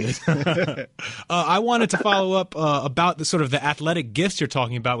to me. I wanted to follow up about the sort of the athletic gifts you're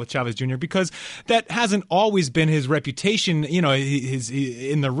talking about with Chavez Jr., because that hasn't always been his reputation.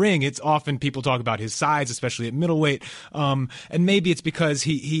 In the ring, it's often people talk about his size, especially at middleweight, and maybe it's because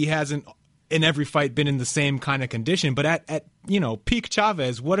he hasn't in every fight been in the same kind of condition. But at peak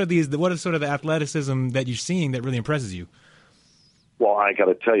Chavez, what is sort of the athleticism that you're seeing that really impresses you? Well, I got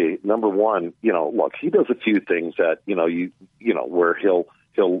to tell you, number one, look, he does a few things that where he'll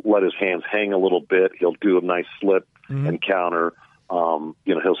let his hands hang a little bit. He'll do a nice slip and counter.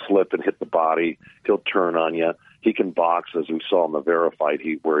 He'll slip and hit the body. He'll turn on you. He can box, as we saw in the Vera fight,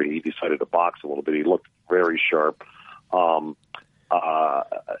 where he decided to box a little bit. He looked very sharp.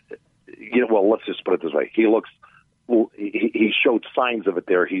 Well, let's just put it this way. He showed signs of it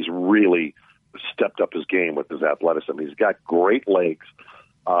there. He's really stepped up his game with his athleticism. He's got great legs.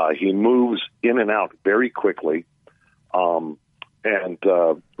 He moves in and out very quickly, and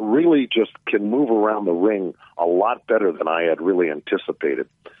really just can move around the ring a lot better than I had really anticipated.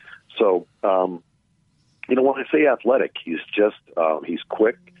 So, when I say athletic, he's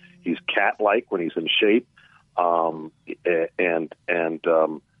quick. He's cat-like when he's in shape,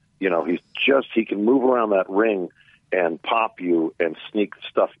 he can move around that ring and pop you and sneak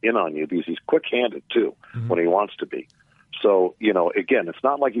stuff in on you, because he's quick-handed too when he wants to be. So, again, it's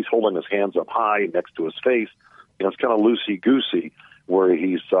not like he's holding his hands up high next to his face. It's kind of loosey-goosey, where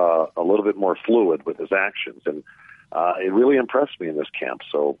he's a little bit more fluid with his actions. And it really impressed me in this camp.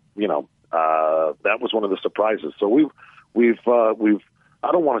 So, that was one of the surprises. So we've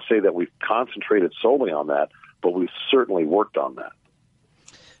I don't want to say that we've concentrated solely on that, but we've certainly worked on that.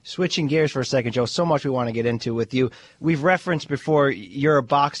 Switching gears for a second, Joe, so much we want to get into with you. We've referenced before you're a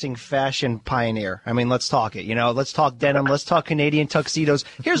boxing fashion pioneer. I mean, let's talk it. Let's talk denim. Let's talk Canadian tuxedos.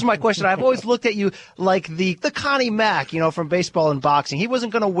 Here's my question. I've always looked at you like the Connie Mack, from baseball and boxing. He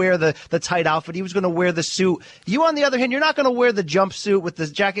wasn't going to wear the tight outfit. He was going to wear the suit. You, on the other hand, you're not going to wear the jumpsuit with the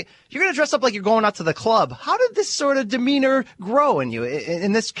jacket. You're going to dress up like you're going out to the club. How did this sort of demeanor grow in you,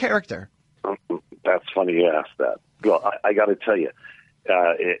 in this character? That's funny you asked that. Well, I got to tell you,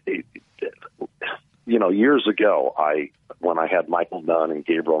 years ago, when I had Michael Nunn and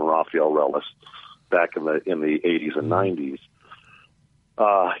Gabriel and Rafael Relis back in the 80s and 90s,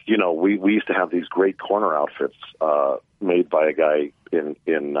 we used to have these great corner outfits made by a guy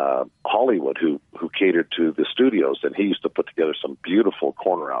in Hollywood who catered to the studios, and he used to put together some beautiful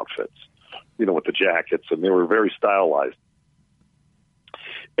corner outfits, with the jackets, and they were very stylized.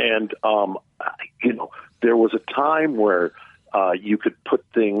 And there was a time where you could put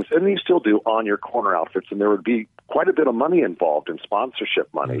things, and you still do, on your corner outfits, and there would be quite a bit of money involved in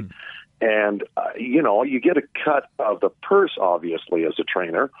sponsorship money. And, you get a cut of the purse, obviously, as a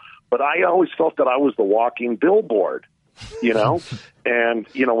trainer, but I always felt that I was the walking billboard, And,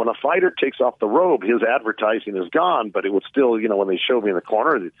 when a fighter takes off the robe, his advertising is gone, but it would still, when they showed me in the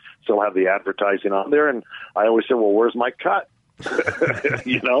corner, they'd still have the advertising on there. And I always said, well, where's my cut?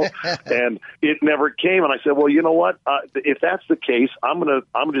 And it never came. And I said, well, you know what? If that's the case, I'm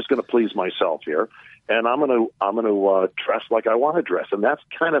just going to please myself here, and I'm going to dress like I want to dress. And that's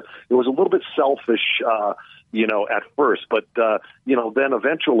it was a little bit selfish, at first, but then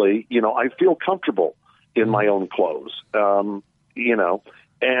eventually, I feel comfortable in my own clothes,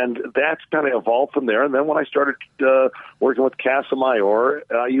 and that's kind of evolved from there. And then when I started working with Casamayor,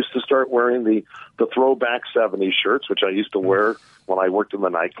 I used to start wearing the throwback 70s shirts, which I used to wear when I worked in the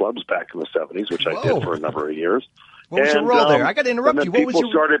nightclubs back in the 70s, which I did for a number of years. What was your role there? I got to interrupt you. What was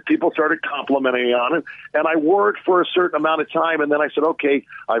your... People started complimenting me on it, and I wore it for a certain amount of time, and then I said, okay,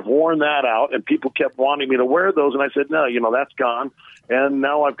 I've worn that out, and people kept wanting me to wear those, and I said, no, that's gone. And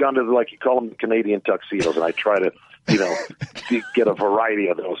now I've gone to, like you call them, the Canadian tuxedos, and I try to, get a variety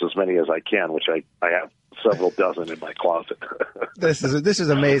of those, as many as I can, which I have several dozen in my closet. This is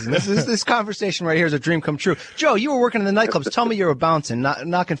amazing. This conversation right here is a dream come true. Joe, you were working in the nightclubs. Tell me you were bouncing,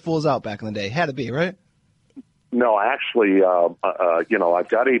 knocking fools out back in the day. Had to be, right? No, actually, I've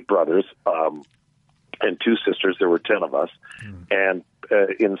got 8 brothers and 2 sisters. There were 10 of us. And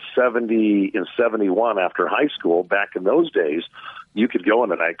in 71, after high school, back in those days, you could go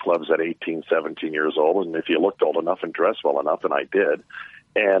into nightclubs at 18, 17 years old, and if you looked old enough and dressed well enough, and I did.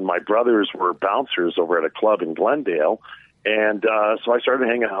 And my brothers were bouncers over at a club in Glendale, and so I started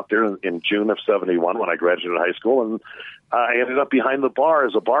hanging out there in June of 71 when I graduated high school, and I ended up behind the bar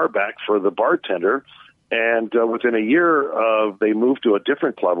as a bar back for the bartender. And within a year, they moved to a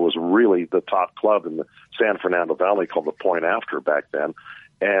different club. It was really the top club in the San Fernando Valley called the Point After back then.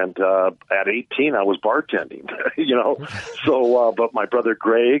 And at 18, I was bartending, So, but my brother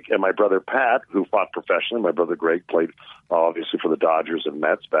Greg and my brother Pat, who fought professionally, my brother Greg played obviously for the Dodgers and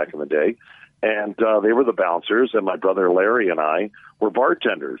Mets back in the day. And they were the bouncers, and my brother Larry and I were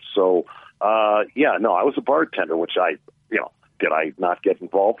bartenders. So, I was a bartender, which did I not get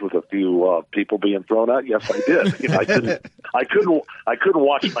involved with a few people being thrown out? Yes, I did. I couldn't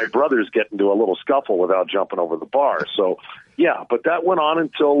watch my brothers get into a little scuffle without jumping over the bar. So, yeah, but that went on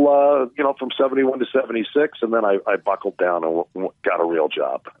until from 71 to 76, and then I buckled down and got a real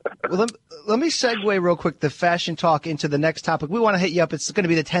job. Well, let me segue real quick the fashion talk into the next topic. We want to hit you up. It's going to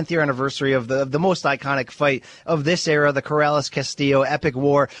be the 10th year anniversary of the most iconic fight of this era, the Corrales-Castillo epic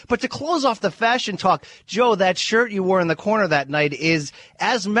war. But to close off the fashion talk, Joe, that shirt you wore in the corner that night is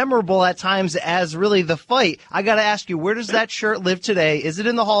as memorable at times as really the fight. I got to ask you, where does that shirt live today? Is it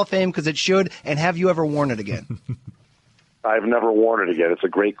in the Hall of Fame? Because it should. And have you ever worn it again? I've never worn it again. It's a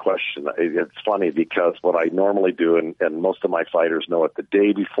great question. It's funny because what I normally do, and most of my fighters know it, the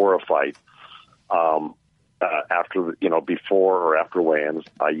day before a fight, before or after weigh-ins,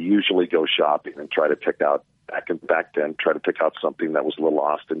 I usually go shopping and try to pick out, back then, try to pick out something that was a little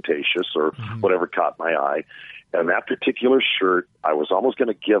ostentatious or whatever caught my eye. And that particular shirt, I was almost going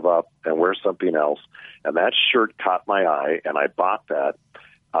to give up and wear something else. And that shirt caught my eye, and I bought that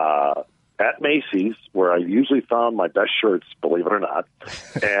at Macy's, where I usually found my best shirts, believe it or not.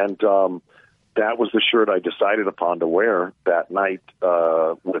 And that was the shirt I decided upon to wear that night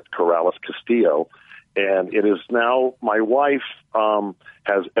with Corrales-Castillo. And it is now, my wife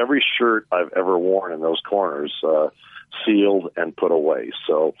has every shirt I've ever worn in those corners sealed and put away.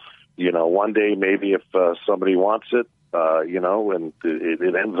 So, one day maybe if somebody wants it, and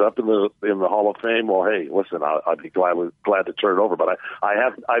it ends up in the Hall of Fame. Well, hey, listen, I'd be glad to turn it over. But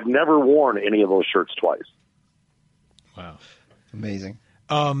I've never worn any of those shirts twice. Wow, amazing.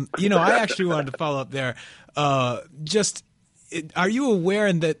 I actually wanted to follow up there. Are you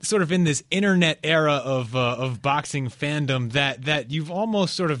aware that sort of in this internet era of boxing fandom that you've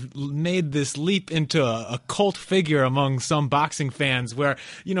almost sort of made this leap into a cult figure among some boxing fans, where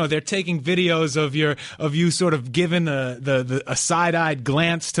they're taking videos of you sort of giving a side-eyed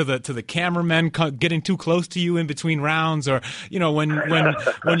glance to the cameraman getting too close to you in between rounds, or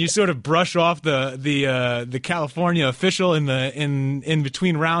when you sort of brush off the California official in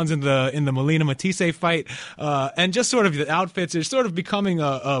between rounds in the Molina Matthysse fight, and just sort of the outfit. It's sort of becoming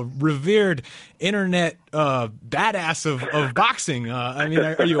a revered internet badass of boxing.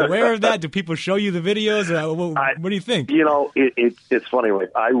 Are you aware of that? Do people show you the videos? What do you think? It's funny.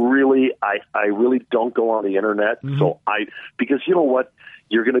 Like, I really don't go on the internet. So because you know what?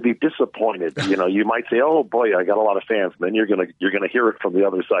 You're going to be disappointed. You might say, "Oh boy, I got a lot of fans." And then you're going to hear it from the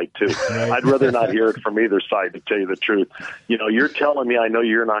other side too. Right. I'd rather not hear it from either side, to tell you the truth. You're telling me, I know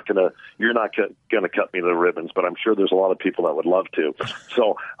you're not going to cut me the ribbons, but I'm sure there's a lot of people that would love to.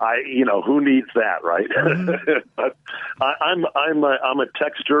 So who needs that, right? But I'm a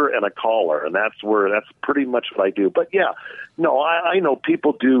texter and a caller, and that's pretty much what I do. But yeah, no, I know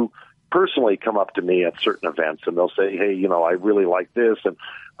people do personally come up to me at certain events and they'll say, "Hey, I really like this." And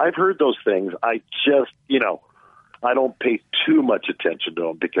I've heard those things. I just, I don't pay too much attention to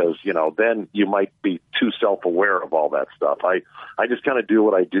them because, then you might be too self-aware of all that stuff. I just kind of do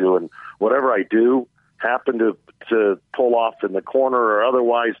what I do, and whatever I do happen to pull off in the corner or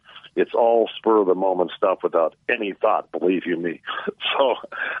otherwise, it's all spur of the moment stuff without any thought, believe you me. So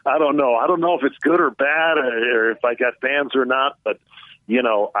I don't know. I don't know if it's good or bad or if I got fans or not, but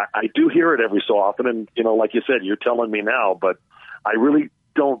I do hear it every so often, and, like you said, you're telling me now, but I really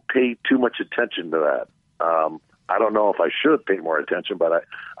don't pay too much attention to that. I don't know if I should pay more attention, but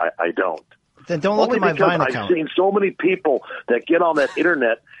I don't. Then don't look Only at my because Vine I've account. seen so many people that get on that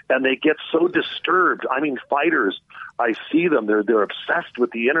internet and they get so disturbed. I mean, fighters, I see them, they're obsessed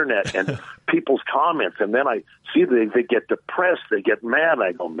with the internet and people's comments, and then I see they get depressed, they get mad, and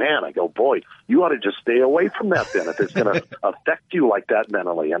I go, boy, you ought to just stay away from that then if it's going to affect you like that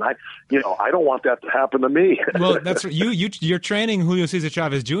mentally. And I don't want that to happen to me. Well, that's you're training Julio Cesar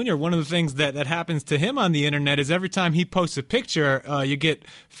Chavez Jr. One of the things that happens to him on the internet is every time he posts a picture, you get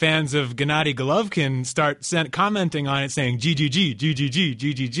fans of Gennady Golovkin start commenting on it, saying GGG, GGG,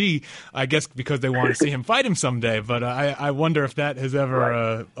 GGG. I guess because they want to see him fight him someday. But I wonder if that has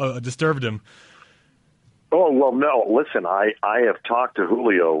ever disturbed him. Oh, well, no. Listen, I have talked to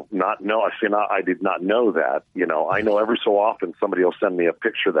Julio. I did not know that. I know every so often somebody will send me a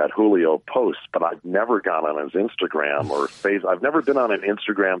picture that Julio posts, but I've never gone on his Instagram or I've never been on an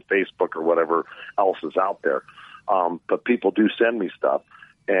Instagram, Facebook, or whatever else is out there. But people do send me stuff,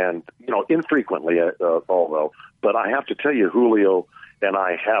 and infrequently, although. But I have to tell you, Julio and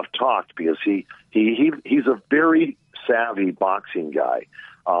I have talked because he's a very savvy boxing guy.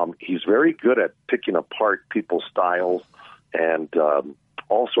 He's very good at picking apart people's styles and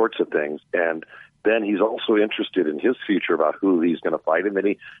all sorts of things. And then he's also interested in his future about who he's going to fight. And then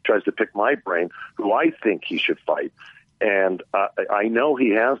he tries to pick my brain who I think he should fight. And I know he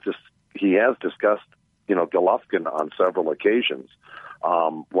has discussed, Golovkin on several occasions.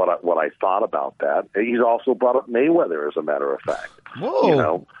 What I thought about that. He's also brought up Mayweather, as a matter of fact.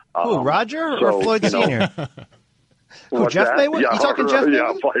 Whoa. Who, Roger or Floyd Sr.? Jeff that? Mayweather? Yeah, you talking Jeff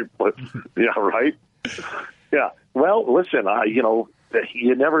Mayweather? Yeah, right. Yeah. Well, listen,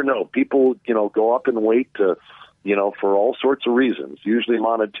 you never know. People, go up in weight to, for all sorts of reasons, usually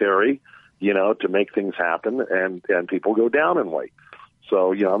monetary, to make things happen, and people go down in weight.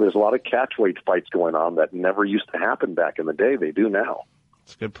 So, there's a lot of catch weight fights going on that never used to happen back in the day. They do now.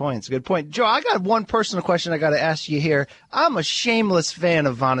 It's a good point. It's a good point. Joe, I got one personal question I got to ask you here. I'm a shameless fan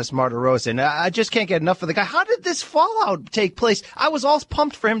of Vanes Martirosyan, and I just can't get enough of the guy. How did this fallout take place? I was all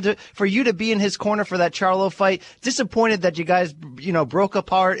pumped for you to be in his corner for that Charlo fight. Disappointed that you guys, broke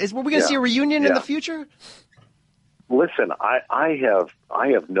apart. Were we going to see a reunion in the future? Listen, I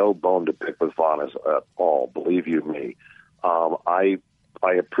have no bone to pick with Vanes at all. Believe you me. I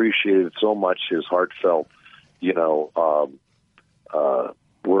appreciated so much his heartfelt,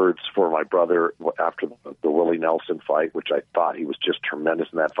 words for my brother after the Willie Nelson fight, which I thought he was just tremendous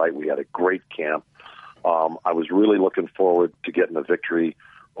in that fight. We had a great camp. I was really looking forward to getting a victory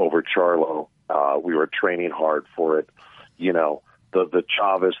over Charlo. We were training hard for it. The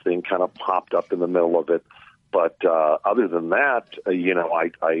Chavez thing kind of popped up in the middle of it. But other than that,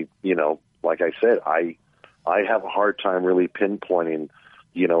 like I said, I have a hard time really pinpointing,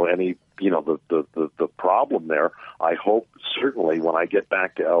 any, the problem there. I hope certainly when I get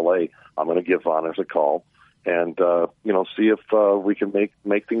back to LA, I'm going to give Vanes a call and, see if we can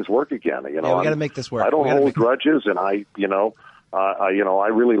make things work again. We got to make this work. I don't hold grudges, and I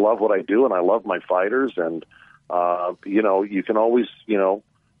really love what I do, and I love my fighters, and, you can always,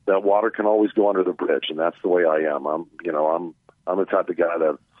 that water can always go under the bridge, and that's the way I am. I'm the type of guy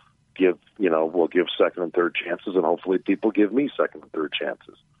that will give second and third chances, and hopefully people give me second and third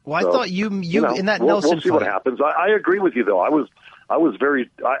chances. Well, I thought you in that Nelson we'll see fight. What happens. I agree with you, though. I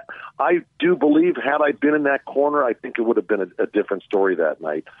do believe had I been in that corner, I think it would have been a different story that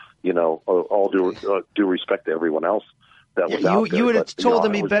night. All due respect to everyone else that was out there. You would have told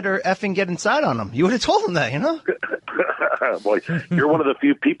him he better effing get inside on him. You would have told him that, Boy, you're one of the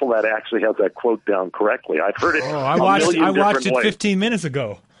few people that actually has that quote down correctly. I've heard it. Oh, I watched it 15 minutes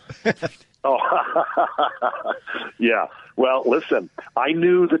ago. Oh, yeah. Well, listen, I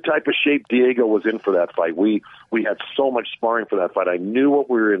knew the type of shape Diego was in for that fight. We had so much sparring for that fight. I knew what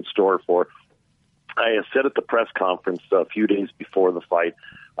we were in store for. I had said at the press conference a few days before the fight,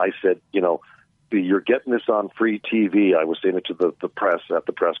 I said, you're getting this on free TV. I was saying it to the press at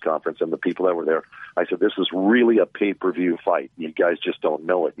the press conference and the people that were there. I said, this is really a pay-per-view fight. You guys just don't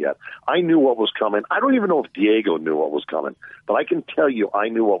know it yet. I knew what was coming. I don't even know if Diego knew what was coming, but I can tell you I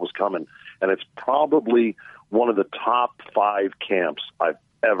knew what was coming, and it's probably one of the top 5 camps I've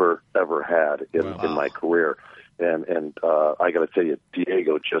ever had in my career. And I got to tell you,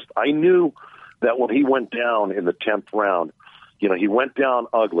 Diego I knew that when he went down in the 10th round, he went down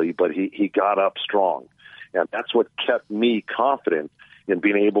ugly, but he got up strong. And that's what kept me confident in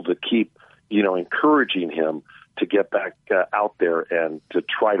being able to keep, encouraging him to get back out there and to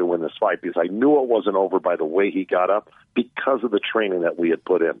try to win this fight, because I knew it wasn't over by the way he got up because of the training that we had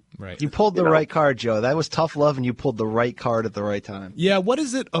put in. Right. You pulled the right card, Joe. That was tough love, and you pulled the right card at the right time. Yeah, what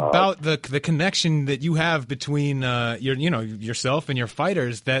is it about the connection that you have between yourself and your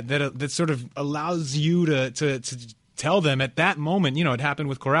fighters that sort of allows you to tell them at that moment, it happened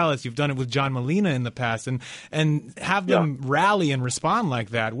with Corrales, you've done it with John Molina in the past, and have them rally and respond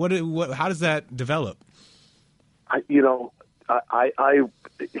like that. How does that develop? I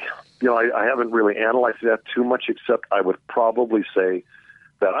haven't really analyzed that too much, except I would probably say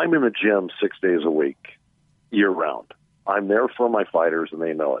that I'm in the gym 6 days a week, year round. I'm there for my fighters, and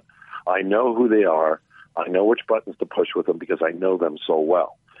they know it. I know who they are. I know which buttons to push with them because I know them so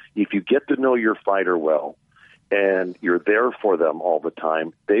well. If you get to know your fighter well, and you're there for them all the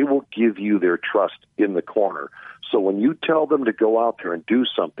time, they will give you their trust in the corner. So when you tell them to go out there and do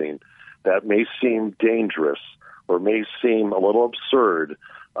something that may seem dangerous or may seem a little absurd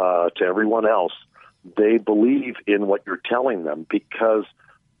to everyone else, they believe in what you're telling them because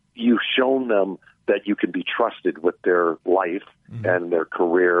you've shown them that you can be trusted with their life and their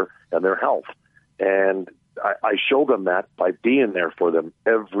career and their health. And I show them that by being there for them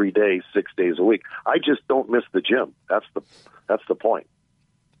every day, 6 days a week. I just don't miss the gym. That's the point.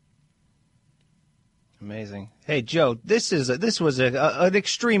 Amazing. Hey, Joe, this was an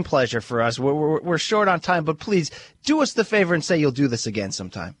extreme pleasure for us. We're short on time, but please do us the favor and say you'll do this again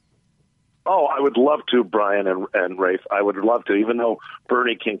sometime. Oh, I would love to, Brian and Rafe. I would love to, even though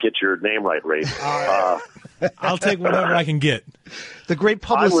Bernie can't get your name right, Rafe. I'll take whatever I can get. The great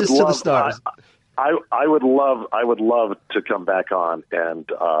publicist to the stars. I would love to come back on and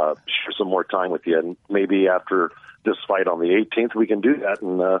share some more time with you, and maybe after this fight on the 18th, we can do that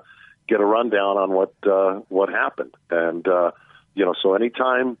and get a rundown on what happened. And so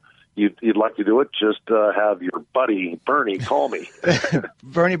anytime you'd like to do it, just have your buddy Bernie call me.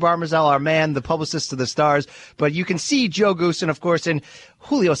 Bernie Barmazel, our man, the publicist to the stars. But you can see Joe Goossen, of course, in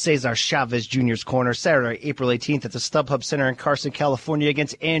Julio Cesar Chavez Jr.'s corner, Saturday, April 18th at the StubHub Center in Carson, California,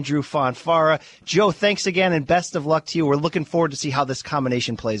 against Andrew Fonfara. Joe, thanks again, and best of luck to you. We're looking forward to see how this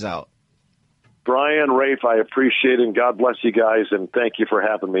combination plays out. Brian, Rafe, I appreciate it, and God bless you guys, and thank you for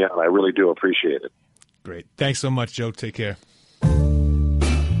having me on. I really do appreciate it. Great. Thanks so much, Joe. Take care.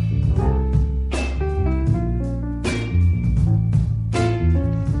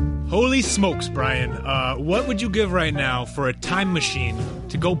 Holy smokes, Brian. What would you give right now for a time machine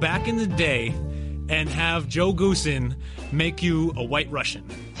to go back in the day and have Joe Goossen make you a White Russian?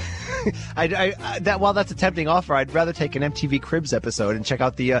 While that's a tempting offer, I'd rather take an MTV Cribs episode and check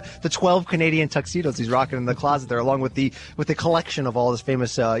out the 12 Canadian tuxedos he's rocking in the closet there, along with the collection of all his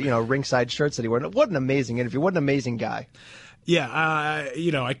famous ringside shirts that he wore. What an amazing interview! What an amazing guy. Yeah,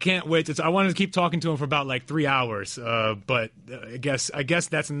 I can't wait. I wanted to keep talking to him for about 3 hours, but I guess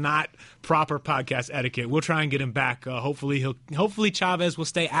that's not proper podcast etiquette. We'll try and get him back. Hopefully Chavez will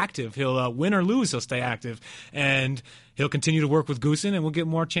stay active. He'll win or lose, he'll stay active, and he'll continue to work with Goossen, and we'll get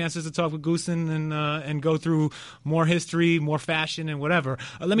more chances to talk with Goossen and go through more history, more fashion, and whatever.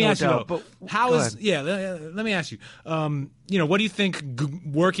 Let me ask you, though, let me ask you, what do you think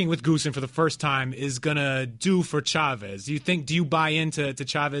working with Goossen for the first time is gonna do for Chavez? Do you buy into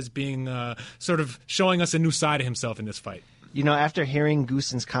Chavez being sort of showing us a new side of himself in this fight? After hearing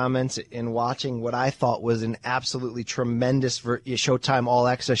Goossen's comments and watching what I thought was an absolutely tremendous Showtime All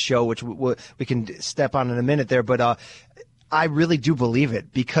Access show, which we can step on in a minute there, but I really do believe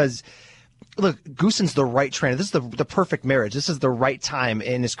it because, look, Goossen's the right trainer. This is the perfect marriage. This is the right time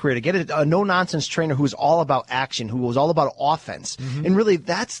in his career to get a no-nonsense trainer who's all about action, who was all about offense. Mm-hmm. And really,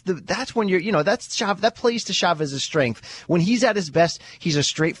 that's when that plays to Chavez's strength. When he's at his best, he's a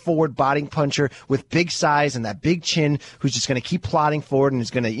straightforward body puncher with big size and that big chin who's just going to keep plodding forward and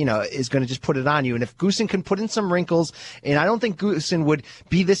is going to just put it on you. And if Goossen can put in some wrinkles, and I don't think Goossen would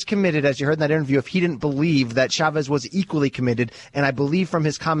be this committed, as you heard in that interview, if he didn't believe that Chavez was equally committed. And I believe from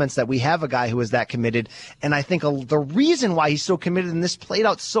his comments that we have a guy who is that committed, and I think the reason why he's so committed, and this played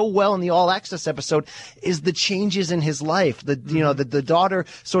out so well in the All Access episode, is the changes in his life. The daughter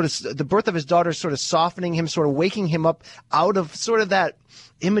the birth of his daughter sort of softening him, sort of waking him up out of sort of that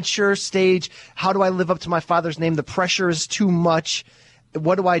immature stage. How do I live up to my father's name? The pressure is too much.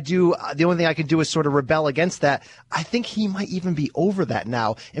 What do I do? The only thing I can do is sort of rebel against that. I think he might even be over that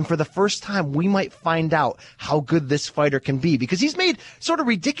now. And for the first time, we might find out how good this fighter can be, because he's made sort of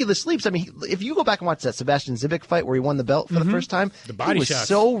ridiculous leaps. I mean, if you go back and watch that Sebastian Zibik fight where he won the belt for the first time, the body it was shots.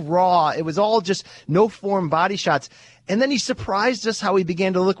 So raw. It was all just no form body shots. And then he surprised us how he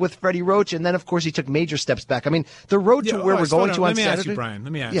began to look with Freddie Roach, and then, of course, he took major steps back. I mean, the road to where we're going to on Saturday... Let me ask you, Brian.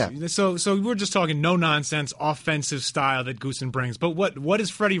 Let me ask you. So we're just talking no-nonsense offensive style that Goossen brings. But what is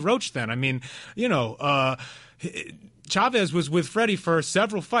Freddie Roach then? I mean, Chavez was with Freddie for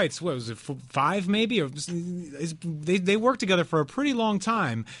several fights. What was it, 5 maybe? Or they worked together for a pretty long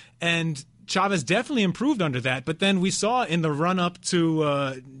time, and Chavez definitely improved under that. But then we saw in the run-up to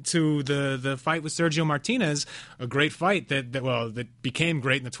the fight with Sergio Martinez, a great fight that became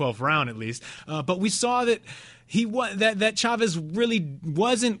great in the 12th round at least. But we saw that that Chavez really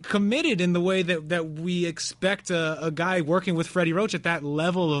wasn't committed in the way that we expect a guy working with Freddie Roach at that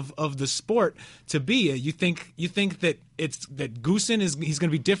level of the sport to be. You think that that Goossen he's going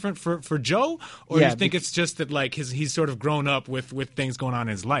to be different for Joe, or you think it's just that like he's sort of grown up with things going on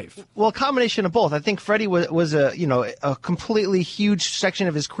in his life? Well, a combination of both. I think Freddie was a completely huge section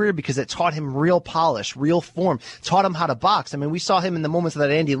of his career because it taught him real polish, real form, taught him how to box. I mean, we saw him in the moments of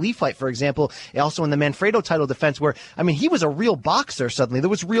that Andy Lee fight, for example, also in the Manfredo title defense, where I mean he was a real boxer. Suddenly there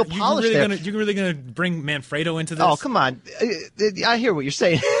was real polish there. You're really going to bring Manfredo into this? Oh, come on! I hear what you're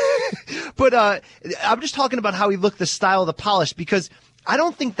saying. But I'm just talking about how he looked, the style, the polish, because I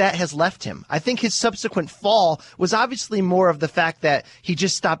don't think that has left him. I think his subsequent fall was obviously more of the fact that he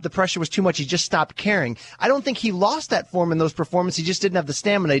just stopped. The pressure was too much. He just stopped caring. I don't think he lost that form in those performances. He just didn't have the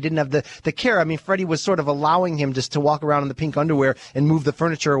stamina. He didn't have the care. I mean, Freddie was sort of allowing him just to walk around in the pink underwear and move the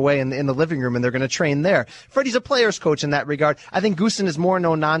furniture away in the living room, and they're going to train there. Freddie's a player's coach in that regard. I think Goossen is more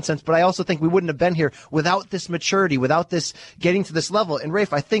no nonsense, but I also think we wouldn't have been here without this maturity, without this getting to this level. And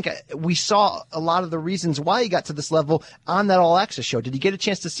Rafe, I think we saw a lot of the reasons why he got to this level on that All Access show. Did you get a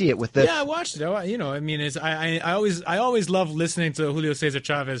chance to see it with the? Yeah, I watched it. I always love listening to Julio Cesar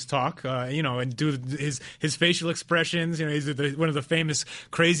Chavez talk. And do his facial expressions. He's one of the famous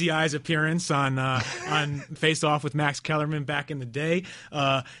Crazy Eyes appearance on Face Off with Max Kellerman back in the day.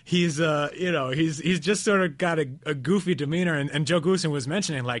 He's just sort of got a goofy demeanor, and Joe Goossen was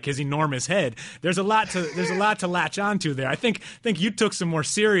mentioning like his enormous head. There's a lot to latch onto there. I think you took some more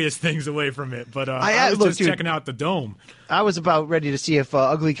serious things away from it, but I was checking out the dome. I was about ready to see if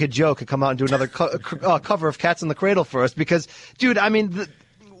Ugly Kid Joe could come out and do another cover of Cats in the Cradle for us because, dude, I mean,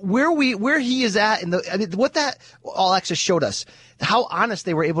 where he is at what that All Access showed us, how honest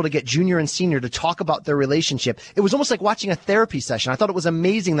they were able to get Junior and Senior to talk about their relationship. It was almost like watching a therapy session. I thought it was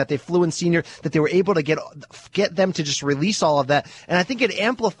amazing that they flew in Senior, that they were able to get them to just release all of that. And I think it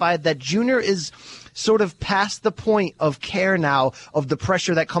amplified that Junior is sort of past the point of care now of the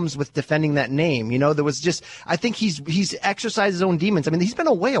pressure that comes with defending that name. There was just, I think he's exercised his own demons. I mean, he's been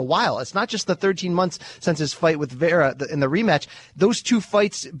away a while. It's not just the 13 months since his fight with Vera in the rematch. Those 2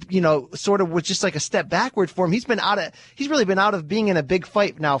 fights, sort of was just like a step backward for him. He's really been out of being in a big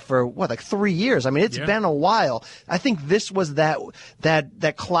fight now for 3 years. I mean, it's been a while. I think this was that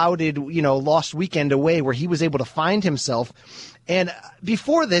clouded, lost weekend away where he was able to find himself. And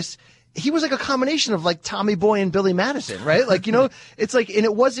before this, he was like a combination of like Tommy Boy and Billy Madison, right? Like, it's like, and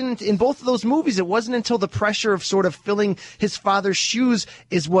it wasn't in both of those movies, it wasn't until the pressure of sort of filling his father's shoes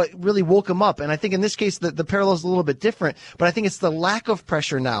is what really woke him up. And I think in this case, the parallel is a little bit different, but I think it's the lack of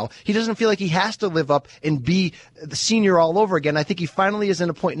pressure now. He doesn't feel like he has to live up and be the Senior all over again. I think he finally is in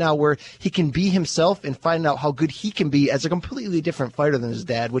a point now where he can be himself and find out how good he can be as a completely different fighter than his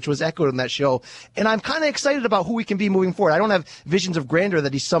dad, which was echoed in that show. And I'm kind of excited about who he can be moving forward. I don't have visions of grandeur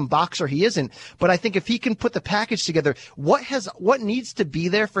that he's some boxer. He isn't, but I think if he can put the package together, what needs to be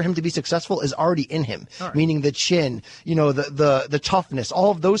there for him to be successful is already in him. Right. Meaning the chin, the toughness, all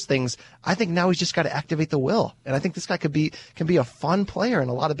of those things. I think now he's just got to activate the will, and I think this guy can be a fun player in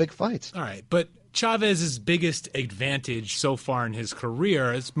a lot of big fights. All right, but Chavez's biggest advantage so far in his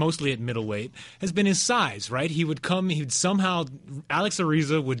career, is mostly at middleweight, has been his size, right? Alex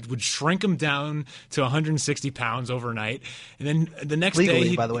Ariza would shrink him down to 160 pounds overnight, and then the next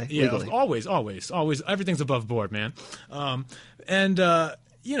legally, day... by the way. Yeah, legally. Always. Everything's above board, man.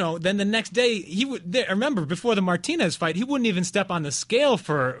 Then the next day I remember before the Martinez fight, he wouldn't even step on the scale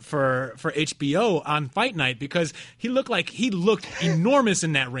for HBO on fight night because he looked enormous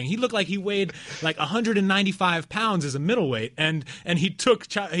in that ring. He looked like he weighed like 195 pounds as a middleweight, and he took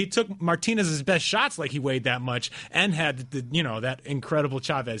Martinez's best shots like he weighed that much and had that incredible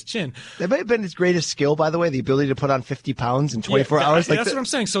Chavez chin. That might have been his greatest skill, by the way, the ability to put on 50 pounds in 24 hours. That's what I'm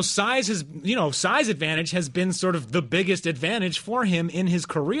saying. So size advantage has been sort of the biggest advantage for him in his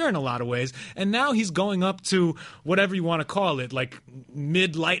career in a lot of ways. And now he's going up to whatever you want to call it, like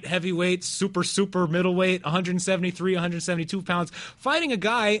mid-light heavyweight, super middleweight, 173, 172 pounds, fighting a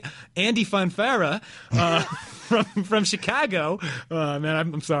guy, Andy Fanfara, from Chicago. Man,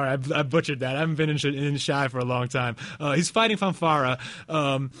 I'm sorry, I butchered that. I haven't been in Shy for a long time. He's fighting Fanfara,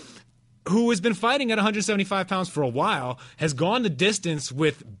 who has been fighting at 175 pounds for a while, has gone the distance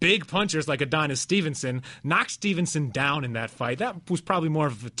with big punchers like Adonis Stevenson, knocked Stevenson down in that fight. That was probably more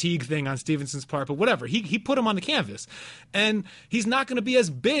of a fatigue thing on Stevenson's part, but whatever. He put him on the canvas. And he's not going to be as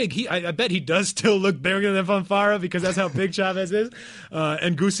big. I bet he does still look bigger than Fanfara because that's how big Chavez is.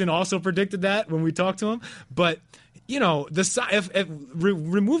 And Goossen also predicted that when we talked to him. But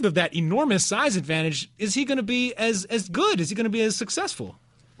removed of that enormous size advantage, is he going to be as good? Is he going to be as successful?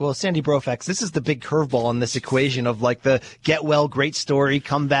 Well, Sandy Brofax, this is the big curveball in this equation of like the get well, great story,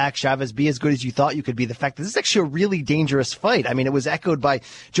 come back, Chavez, be as good as you thought you could be. The fact that this is actually a really dangerous fight. I mean, it was echoed by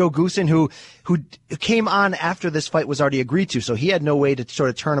Joe Goossen, who came on after this fight was already agreed to, so he had no way to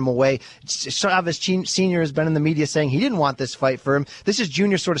sort of turn him away. Chavez Sr. has been in the media saying he didn't want this fight for him. This is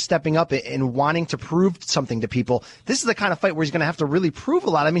Junior sort of stepping up and wanting to prove something to people. This is the kind of fight where he's going to have to really prove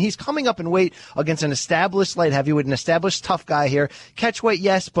a lot. I mean, he's coming up in weight against an established light heavyweight, an established tough guy here. Catch weight,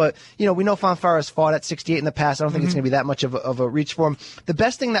 yes, but we know Fanfara has fought at 68 in the past. I don't think it's going to be that much of a reach for him. The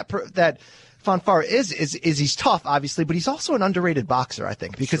best thing that Fanfara is he's tough, obviously, but he's also an underrated boxer, I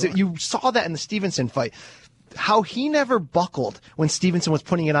think, because you saw that in the Stevenson fight. How he never buckled when Stevenson was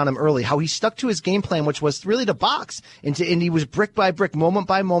putting it on him early, how he stuck to his game plan, which was really to box, and he was brick by brick, moment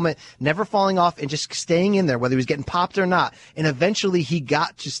by moment, never falling off and just staying in there, whether he was getting popped or not. And eventually he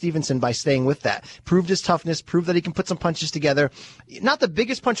got to Stevenson by staying with that. Proved his toughness, proved that he can put some punches together. Not the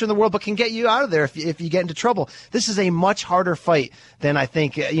biggest puncher in the world, but can get you out of there if you get into trouble. This is a much harder fight than I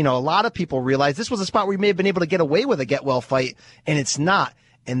think, a lot of people realize. This was a spot where we may have been able to get away with a get-well fight, and it's not.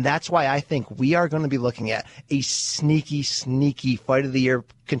 And that's why I think we are going to be looking at a sneaky fight of the year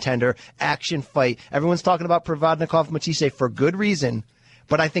contender, action fight. Everyone's talking about Provodnikov Matthysse for good reason.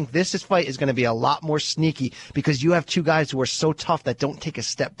 But I think this fight is going to be a lot more sneaky because you have two guys who are so tough that don't take a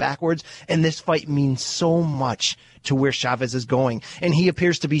step backwards. And this fight means so much to where Chavez is going. And he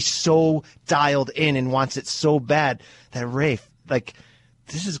appears to be so dialed in and wants it so bad that Rafe,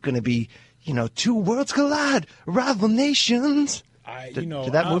 this is going to be, two worlds collide, rival nations.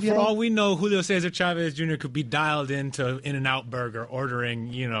 For all we know, Julio Cesar Chavez Jr. could be dialed into In-N-Out Burger,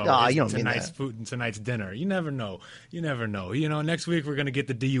 ordering, tonight's food and tonight's dinner. You never know. Next week we're going to get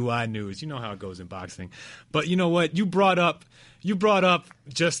the DUI news. You know how it goes in boxing. But you know what? You brought up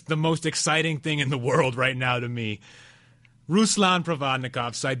just the most exciting thing in the world right now to me. Ruslan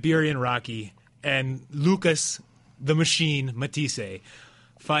Provodnikov, Siberian Rocky, and Lucas the Machine Matthysse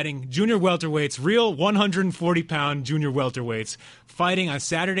fighting junior welterweights, real 140-pound junior welterweights, fighting on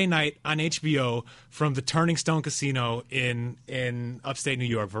Saturday night on HBO from the Turning Stone Casino in upstate New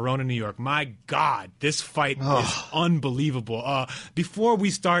York, Verona, New York. My God, this fight is unbelievable. Before we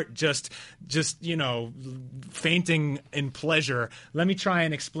start just fainting in pleasure, let me try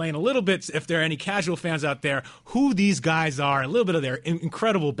and explain a little bit, if there are any casual fans out there, who these guys are, a little bit of their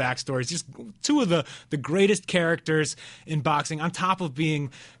incredible backstories. Just two of the greatest characters in boxing, on top of being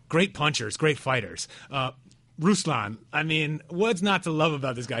great punchers, great fighters. Ruslan, I mean, what's not to love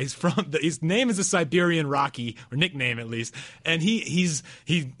about this guy? His name is a Siberian Rocky, or nickname at least, and he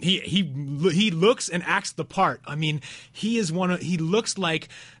looks and acts the part. I mean, he looks like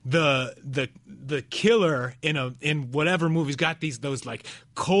the killer in whatever movie. He's got those like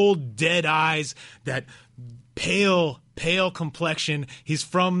cold, dead eyes, that pale complexion. He's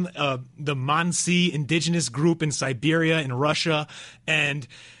from the Mansi indigenous group in Siberia in Russia, and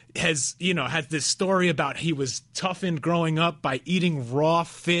has this story about he was toughened growing up by eating raw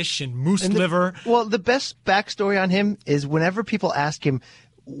fish and moose liver. Well, the best backstory on him is whenever people ask him,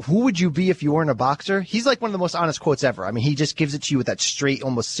 who would you be if you weren't a boxer? He's like one of the most honest quotes ever. I mean, he just gives it to you with that straight,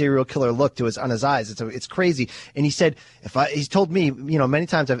 almost serial killer look on his eyes. It's crazy. And he said, he's told me, many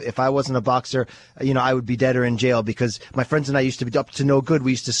times, if I wasn't a boxer, I would be dead or in jail because my friends and I used to be up to no good.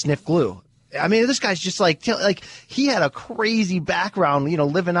 We used to sniff glue. I mean, this guy's just like he had a crazy background,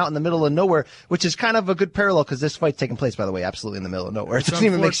 living out in the middle of nowhere, which is kind of a good parallel because this fight's taking place, by the way, absolutely in the middle of nowhere. It doesn't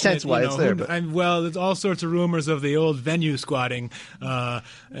even make sense why it's there. Well, there's all sorts of rumors of the old venue squatting,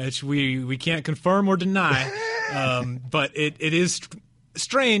 which we can't confirm or deny, but it is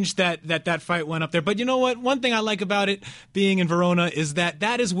strange that fight went up there. But you know what? One thing I like about it being in Verona is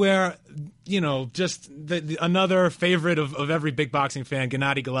that is where just another favorite of every big boxing fan,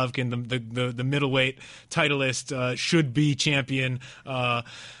 Gennady Golovkin, the middleweight titleist, should be champion.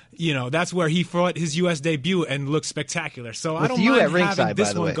 that's where he fought his U.S. debut and looked spectacular. So I With don't you mind at ringside, having this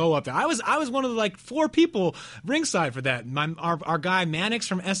by the one way. go up there. I was one of the 4 people ringside for that. Our guy Mannix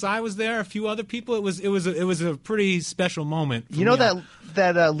from SI was there. A few other people. It was a pretty special moment. You know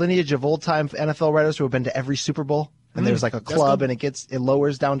that lineage of old time NFL writers who have been to every Super Bowl? And there's like a club, and it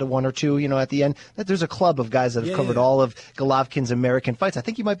lowers down to 1 or 2, at the end. There's a club of guys that have covered all of Golovkin's American fights. I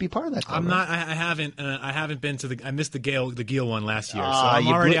think you might be part of that club. I'm not. I haven't been to I missed the Gil one last year, so I'm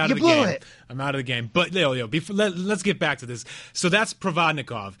already out of the game. I'm out of the game. But let's get back to this. So that's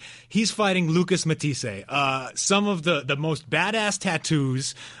Provodnikov. He's fighting Lucas Matthysse. Some of the most badass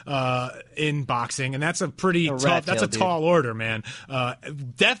tattoos in boxing, and that's a pretty tough. That's a tall order, man.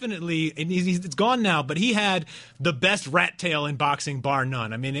 Definitely, and it's gone now. But he had the best rat tail in boxing, bar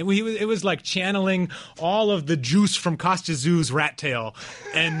none. I mean, it was like channeling all of the juice from Kostya rat tail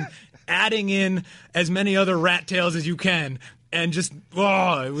and adding in as many other rat tails as you can. And just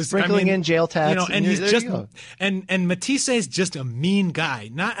it was sprinkling in jail tats, and he's just and Matthysse is just a mean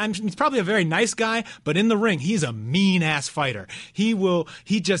guy. He's probably a very nice guy, but in the ring he's a mean ass fighter. You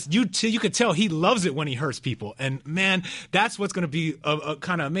could tell he loves it when he hurts people. And man, that's what's going to be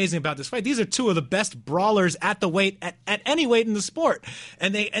kind of amazing about this fight. These are 2 of the best brawlers at the weight at any weight in the sport,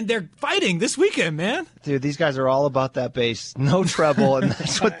 and they're fighting this weekend, man. Dude, these guys are all about that base, no trouble, and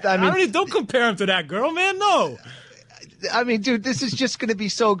that's what I mean. Don't compare him to that girl, man. No. I mean, dude, this is just going to be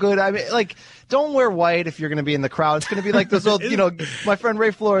so good. I mean, don't wear white if you're going to be in the crowd. It's going to be like those old, my friend Ray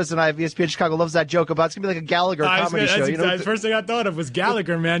Flores and I of ESPN Chicago loves that joke about it's going to be like a Gallagher comedy show. The first thing I thought of was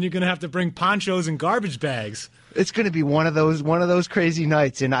Gallagher, man. You're going to have to bring ponchos and garbage bags. It's going to be one of those crazy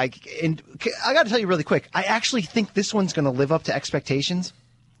nights. And I got to tell you really quick, I actually think this one's going to live up to expectations.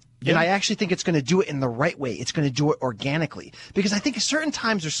 Yeah. And I actually think it's going to do it in the right way. It's going to do it organically. Because I think at certain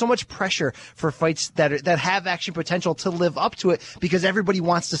times there's so much pressure for fights that have action potential to live up to it because everybody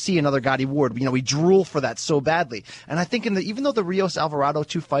wants to see another Gotti Ward. We drool for that so badly. And I think even though the Rios-Alvarado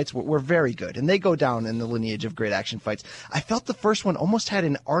 2 fights were very good, and they go down in the lineage of great action fights, I felt the first one almost had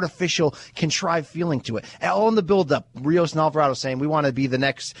an artificial, contrived feeling to it. All in the build-up, Rios and Alvarado saying, we want to be the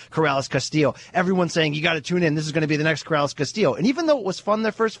next Corrales-Castillo. Everyone saying, you got to tune in. This is going to be the next Corrales-Castillo. And even though it was fun,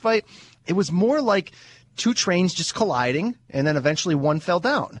 their first fight, it was more like 2 trains just colliding, and then eventually one fell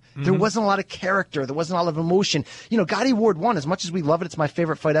down. Mm-hmm. There wasn't a lot of character. There wasn't a lot of emotion. Gotti Ward won. As much as we love it, it's my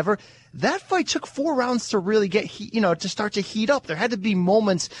favorite fight ever. That fight took 4 rounds to really get to start to heat up. There had to be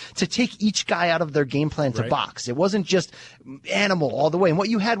moments to take each guy out of their game plan to box. It wasn't just animal all the way. And what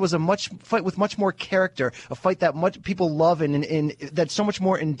you had was a fight with much more character, a fight that much people love and that's so much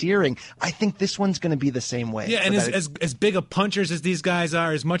more endearing. I think this one's going to be the same way. Yeah, and as big of punchers as these guys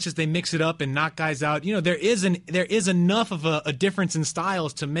are, as much as they mix it up and knock guys out, there is enough of a difference in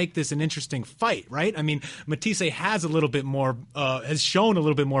styles to make this an interesting fight, right? I mean, Matthysse has a little bit more, has shown a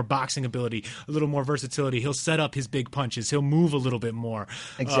little bit more boxing ability, a little more versatility. He'll set up his big punches. He'll move a little bit more.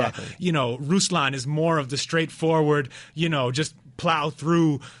 Exactly. Ruslan is more of the straightforward, just plow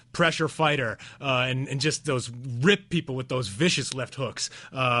through pressure fighter and just those rip people with those vicious left hooks.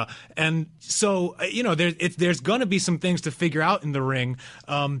 And so, there's going to be some things to figure out in the ring.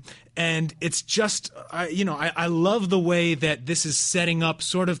 And it's just, I love the way that this is setting up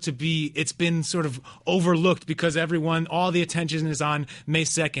sort of to be, it's been sort of overlooked because all the attention is on May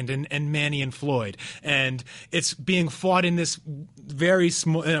 2nd and Manny and Floyd. And it's being fought in this very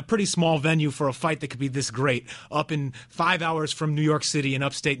small, in a pretty small venue for a fight that could be this great, up in 5 hours from New York City in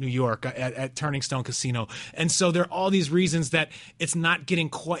upstate New York at Turning Stone Casino. And so there are all these reasons that it's not getting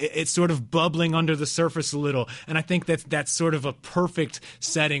quite, it's sort of bubbling under the surface a little. And I think that's sort of a perfect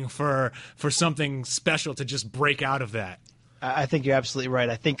setting for something special to just break out of that. I think you're absolutely right.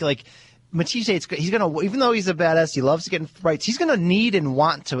 I think Matthysse, he's going to, even though he's a badass, he loves getting fights, he's going to need and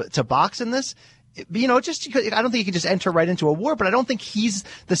want to box in this. Just because I don't think he can just enter right into a war, but I don't think he's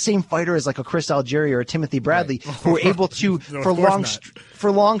the same fighter as like a Chris Algieri or a Timothy Bradley who are able to,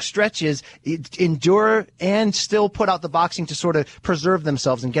 for long stretches, endure and still put out the boxing to sort of preserve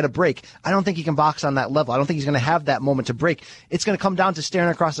themselves and get a break. I don't think he can box on that level. I don't think he's going to have that moment to break. It's going to come down to staring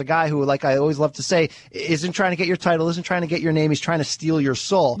across a guy who, like I always love to say, isn't trying to get your title, isn't trying to get your name, he's trying to steal your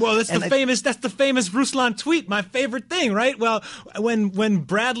soul. Well, that's the famous Ruslan tweet, my favorite thing, right? Well, when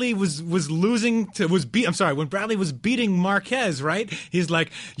Bradley was when Bradley was beating Marquez, right? He's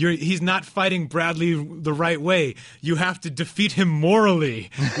like, he's not fighting Bradley the right way. You have to defeat him morally.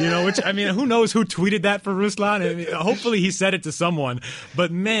 Which, I mean, who knows who tweeted that for Ruslan? I mean, hopefully he said it to someone.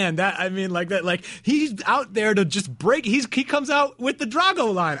 But man, he's out there to just break. He comes out with the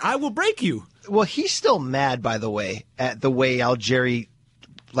Drago line. I will break you. Well, he's still mad, by the way, at the way Algieri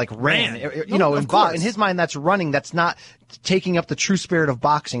ran. In his mind, that's running. That's not taking up the true spirit of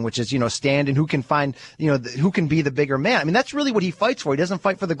boxing, which is, stand and who can find, who can be the bigger man. I mean, that's really what he fights for. He doesn't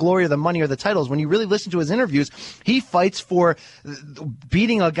fight for the glory or the money or the titles. When you really listen to his interviews, he fights for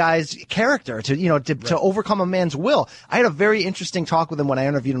beating a guy's character, to overcome a man's will. I had a very interesting talk with him when I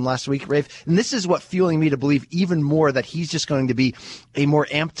interviewed him last week, Rafe, and this is what fueling me to believe even more that he's just going to be a more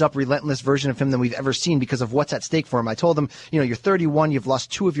amped up, relentless version of him than we've ever seen because of what's at stake for him. I told him, you're 31, you've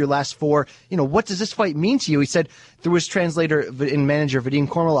lost 2 of your last 4. What does this fight mean to you? He said, through his translator and manager, Vadim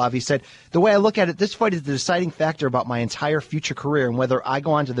Kornilov, he said, the way I look at it, this fight is the deciding factor about my entire future career and whether I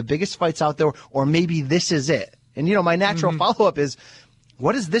go on to the biggest fights out there or maybe this is it. And, my natural follow-up is,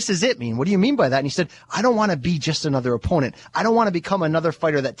 what does this is it mean? What do you mean by that? And he said, I don't want to be just another opponent. I don't want to become another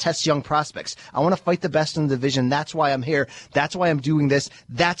fighter that tests young prospects. I want to fight the best in the division. That's why I'm here. That's why I'm doing this.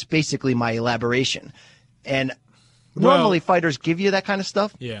 That's basically my elaboration. And normally fighters give you that kind of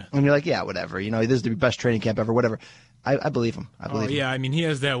stuff. Yeah. And you're like, yeah, whatever. This is the best training camp ever, whatever. I believe him. I believe him. Yeah, I mean, he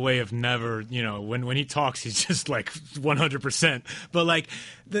has that way of never, when he talks, he's just like 100%. But like,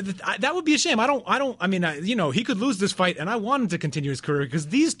 that would be a shame. He could lose this fight, and I want him to continue his career because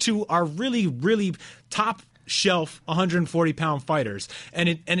these two are really, really top shelf 140-pound fighters,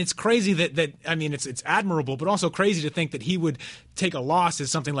 and it's crazy that it's admirable, but also crazy to think that he would take a loss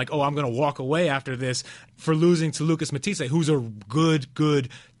as something like, I'm going to walk away after this for losing to Lucas Matthysse, who's a good,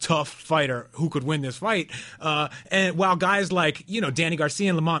 tough fighter who could win this fight. And while guys like, Danny Garcia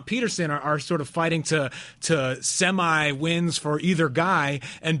and Lamont Peterson are sort of fighting to semi-wins for either guy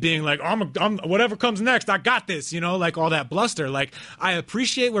and being like, I'm whatever comes next, I got this, like all that bluster. Like, I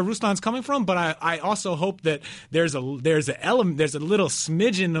appreciate where Ruslan's coming from, but I also hope that there's a little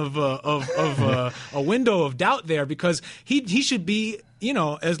smidgen of a window of doubt there because he should be,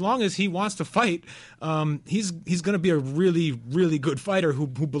 as long as he wants to fight, he's going to be a really, really good fighter who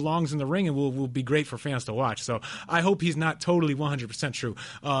belongs in the ring and will be great for fans to watch. So I hope he's not totally 100% true.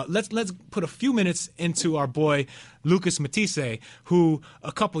 Let's put a few minutes into our boy Lucas Matthysse, who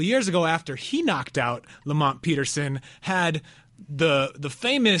a couple years ago after he knocked out Lamont Peterson had the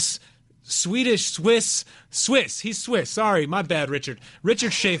famous Swiss. He's Swiss. Sorry, my bad, Richard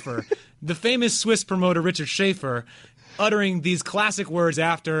Schaefer. The famous Swiss promoter Richard Schaefer uttering these classic words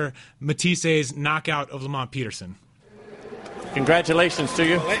after Mathisse's knockout of Lamont Peterson. Congratulations to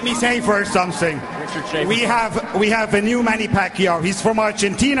you. Let me say first something. Richard Schaefer. We have a new Manny Pacquiao. He's from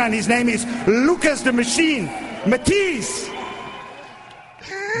Argentina, and his name is Lucas the Machine Matthysse.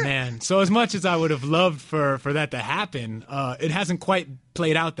 Man, so as much as I would have loved for that to happen, it hasn't quite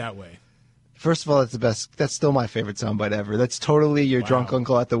played out that way. First of all, that's the best. That's still my favorite soundbite ever. That's totally your drunk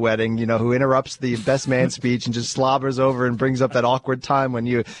uncle at the wedding, who interrupts the best man speech and just slobbers over and brings up that awkward time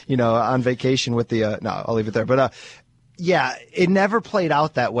when on vacation with the. No, I'll leave it there. But yeah, it never played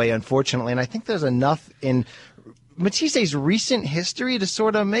out that way, unfortunately. And I think there's enough in Mathisse's recent history to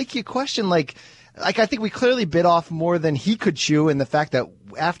sort of make you question, like I think we clearly bit off more than he could chew in the fact that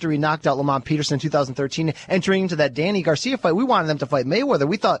after he knocked out Lamont Peterson in 2013, entering into that Danny Garcia fight, we wanted them to fight Mayweather.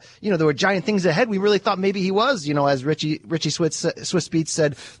 We thought, there were giant things ahead. We really thought maybe he was, as Richie Swiss Beats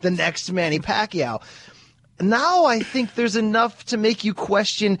said, the next Manny Pacquiao. Now I think there's enough to make you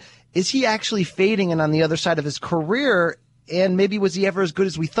question, is he actually fading and on the other side of his career? And maybe was he ever as good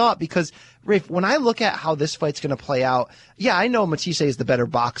as we thought? Because, Rafe, when I look at how this fight's going to play out, yeah, I know Matthysse is the better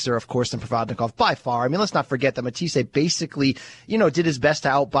boxer, of course, than Provodnikov by far. I mean, let's not forget that Matthysse basically, did his best to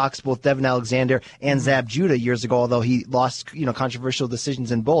outbox both Devin Alexander and Zab Judah years ago, although he lost, controversial decisions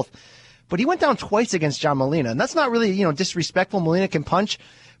in both. But he went down twice against John Molina, and that's not really, disrespectful. Molina can punch,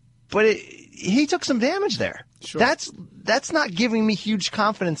 but he took some damage there. Sure. That's not giving me huge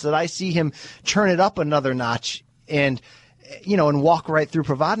confidence that I see him turn it up another notch and walk right through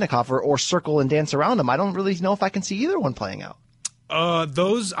Provodnikov or circle and dance around him. I don't really know if I can see either one playing out.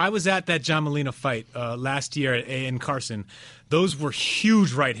 I was at that John Molina fight last year in Carson. Those were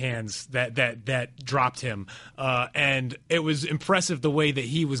huge right hands that dropped him, and it was impressive the way that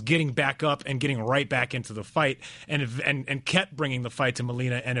he was getting back up and getting right back into the fight, and kept bringing the fight to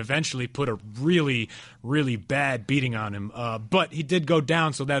Molina, and eventually put a really, really bad beating on him. But he did go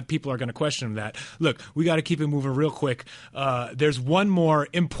down, so that people are going to question him. That look, we got to keep it moving real quick. There's one more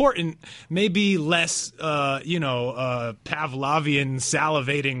important, maybe less, Pavlovian,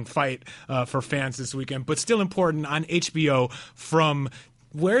 salivating fight for fans this weekend, but still important on HBO. From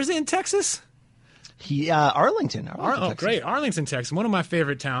where is it in Texas? Arlington. Texas. Great. Arlington, Texas. One of my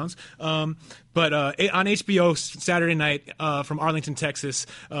favorite towns. But on HBO Saturday night from Arlington, Texas,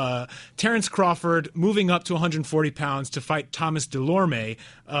 Terrence Crawford moving up to 140 pounds to fight Thomas Delorme.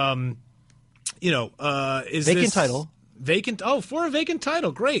 Vacant title. Vacant. Oh, for a vacant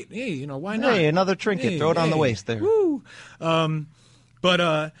title, great. Hey, why not? Hey, another trinket. Throw it on the waist there. Woo.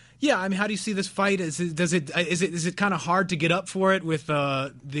 Yeah, I mean, how do you see this fight? Is it kind of hard to get up for it with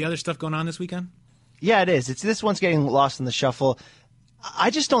the other stuff going on this weekend? Yeah, it is. This one's getting lost in the shuffle.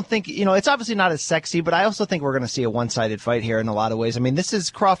 I just don't think, it's obviously not as sexy, but I also think we're going to see a one-sided fight here in a lot of ways. I mean, this is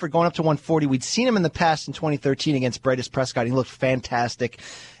Crawford going up to 140. We'd seen him in the past in 2013 against Brytus Prescott. He looked fantastic.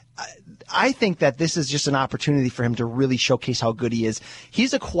 I think that this is just an opportunity for him to really showcase how good he is.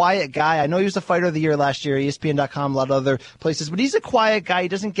 He's a quiet guy. I know he was the fighter of the year last year, ESPN.com, a lot of other places, but he's a quiet guy. He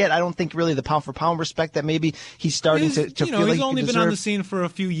doesn't get, I don't think, really the pound-for-pound respect that maybe he's starting to feel like he's only he been deserves. on the scene for a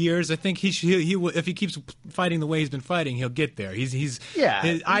few years. I think he will, if he keeps fighting the way he's been fighting, he'll get there. His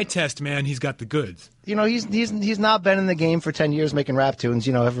eye test, man, he's got the goods. He's not been in the game for 10 years making rap tunes,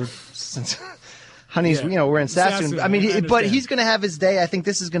 ever since... Honey's, we're in Sassoon. I mean, but he's going to have his day. I think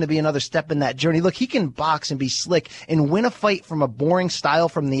this is going to be another step in that journey. Look, he can box and be slick and win a fight from a boring style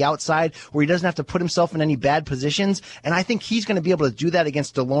from the outside where he doesn't have to put himself in any bad positions. And I think he's going to be able to do that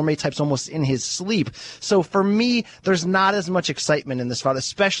against Delorme types almost in his sleep. So for me, there's not as much excitement in this fight,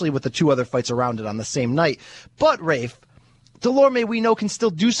 especially with the two other fights around it on the same night. But, Rafe, Delorme, we know, can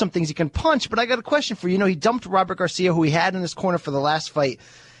still do some things. He can punch, but I got a question for you. He dumped Robert Garcia, who he had in his corner for the last fight.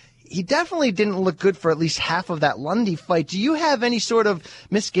 He definitely didn't look good for at least half of that Lundy fight. Do you have any sort of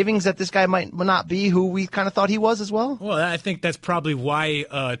misgivings that this guy might not be who we kind of thought he was as well? Well, I think that's probably why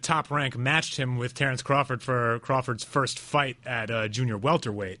Top Rank matched him with Terrence Crawford for Crawford's first fight at junior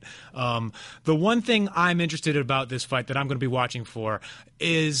welterweight. The one thing I'm interested about this fight that I'm going to be watching for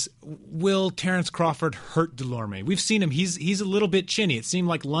is, will Terrence Crawford hurt Delorme? We've seen him. He's a little bit chinny. It seemed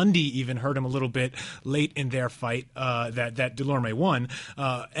like Lundy even hurt him a little bit late in their fight that Delorme won.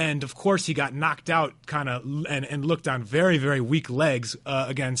 And of course, he got knocked out and looked on very, very weak legs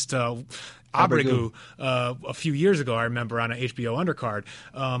against Abregu a few years ago, I remember, on an HBO undercard.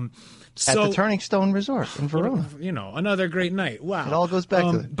 At the Turning Stone Resort in Verona. Another great night. Wow. It all goes back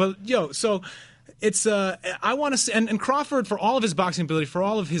to it. But, so... It's I want to see, and Crawford, for all of his boxing ability, for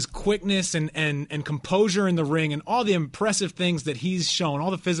all of his quickness and composure in the ring, and all the impressive things that he's shown,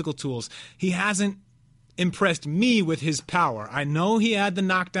 all the physical tools, he hasn't impressed me with his power. I know he had the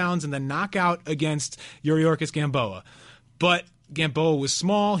knockdowns and the knockout against Yuriorkis Gamboa, but Gamboa was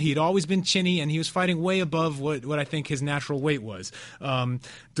small, he'd always been chinny, and he was fighting way above what I think his natural weight was.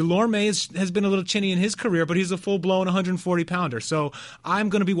 Delorme has been a little chinny in his career, but he's a full-blown 140-pounder. So I'm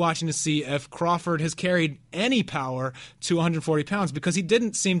going to be watching to see if Crawford has carried any power to 140 pounds, because he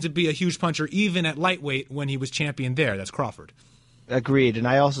didn't seem to be a huge puncher even at lightweight when he was champion there. That's Crawford. Agreed. And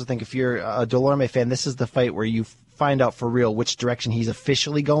I also think if you're a Delorme fan, this is the fight where you find out for real which direction he's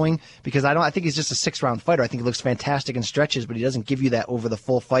officially going, because I think he's just a 6-round fighter. I think he looks fantastic in stretches, but he doesn't give you that over the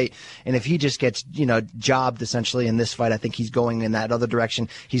full fight. And if he just gets jobbed essentially in this fight, I think he's going in that other direction.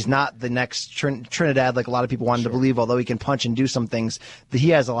 He's not the next Trinidad like a lot of people wanted to believe, although he can punch and do some things. He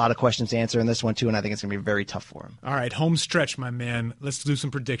has a lot of questions to answer in this one too, and I think it's going to be very tough for him. All right, home stretch, my man. Let's do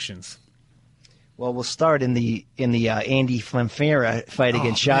some predictions. Well, we'll start in the Andy Flamfera fight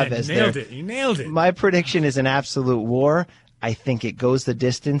against Chavez. Man, you nailed it. My prediction is an absolute war. I think it goes the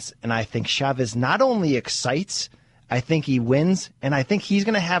distance, and I think Chavez not only excites, I think he wins, and I think he's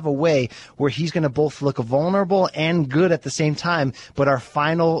going to have a way where he's going to both look vulnerable and good at the same time. But our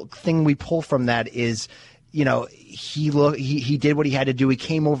final thing we pull from that is, he did what he had to do. He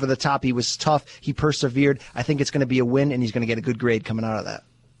came over the top. He was tough. He persevered. I think it's going to be a win, and he's going to get a good grade coming out of that.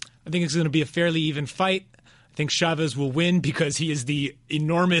 I think it's going to be a fairly even fight. I think Chavez will win because he is the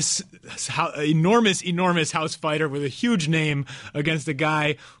enormous house fighter with a huge name against a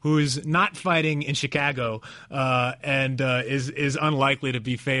guy who's not fighting in Chicago and is unlikely to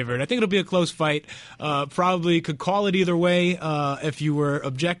be favored. I think it'll be a close fight. Probably could call it either way if you were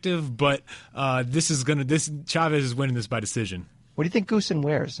objective, but Chavez is winning this by decision. What do you think Goossen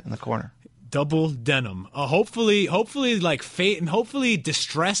wears in the corner? Double denim. Hopefully like fate, and hopefully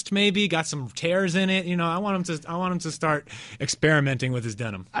distressed. Maybe got some tears in it. I want him to start experimenting with his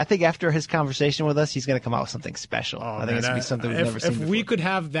denim. I think after his conversation with us, he's going to come out with something special. I think it's going to be something we've never seen before. If we could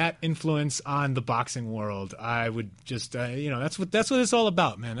have that influence on the boxing world, I would just that's what it's all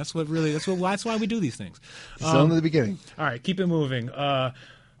about, man. That's why we do these things. Still in the beginning. All right, keep it moving.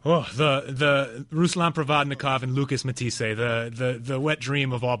 The Ruslan Provodnikov and Lucas Matthysse, the wet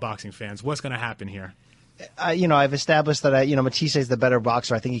dream of all boxing fans. What's going to happen here? I've established that Matthysse is the better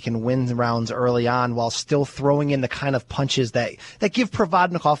boxer. I think he can win rounds early on while still throwing in the kind of punches that give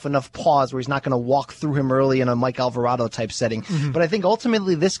Provodnikov enough pause where he's not going to walk through him early in a Mike Alvarado type setting. Mm-hmm. But I think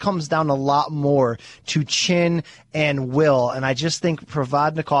ultimately this comes down a lot more to chin and will. And I just think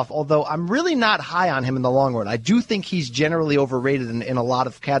Provodnikov, although I'm really not high on him in the long run, I do think he's generally overrated in a lot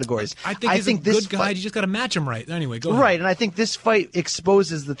of categories. I think he's a good guy. You just got to match him right. Anyway, go ahead. Right, and I think this fight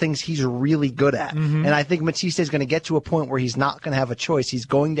exposes the things he's really good at. Mm-hmm. And I think Matthysse is going to get to a point where he's not going to have a choice. He's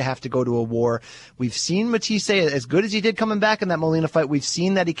going to have to go to a war. We've seen Matthysse, as good as he did coming back in that Molina fight, we've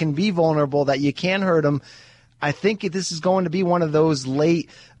seen that he can be vulnerable, that you can hurt him. I think this is going to be one of those late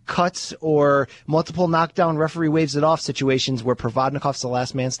cuts or multiple knockdown referee waves it off situations where Provodnikov's the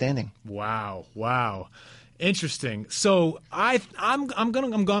last man standing. Wow. Interesting. So I'm telling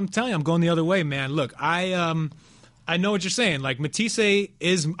you, I'm going the other way, man. Look, I know what you're saying. Like, Matthysse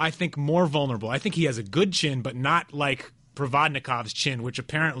is, I think, more vulnerable. I think he has a good chin, but not like Provodnikov's chin, which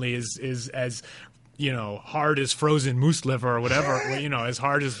apparently is as hard as frozen moose liver or whatever. As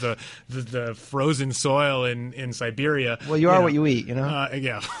hard as the frozen soil in Siberia. Well, you are what you eat,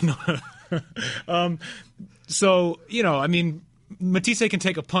 Yeah. So Matthysse can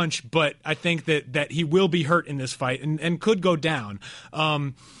take a punch, but I think that he will be hurt in this fight and could go down.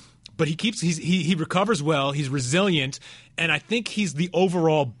 But he recovers well. He's resilient, and I think he's the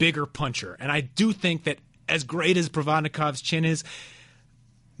overall bigger puncher. And I do think that as great as Provodnikov's chin is,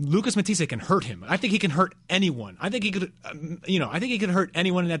 Lucas Matthysse can hurt him. I think he can hurt anyone. I think he could, I think he could hurt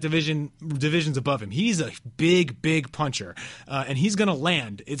anyone in that divisions above him. He's a big puncher, and he's going to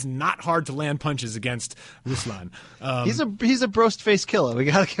land. It's not hard to land punches against Ruslan. He's a broast face killer. We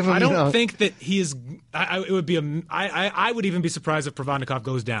got to give him. I don't think that he is. I would even be surprised if Provodnikov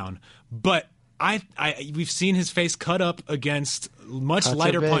goes down, but we've seen his face cut up against much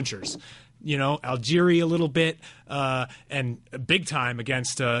lighter punchers. Algeria a little bit, and big time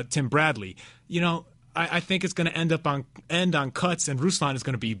against Tim Bradley. I think it's going to end on cuts, and Ruslan is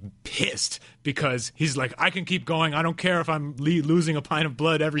going to be pissed because he's like, I can keep going. I don't care if I'm losing a pint of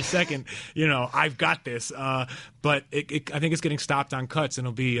blood every second. I've got this. But I think it's getting stopped on cuts, and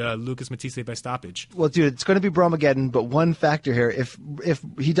it'll be Lucas Matthysse by stoppage. Well, dude, it's going to be Bromageddon, but one factor here: if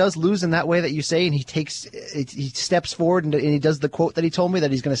he does lose in that way that you say, and he steps forward and he does the quote that he told me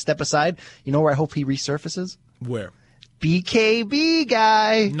that he's going to step aside, you know where I hope he resurfaces? Where? BKB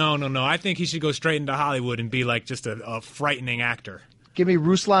guy. No. I think he should go straight into Hollywood and be like just a frightening actor. Give me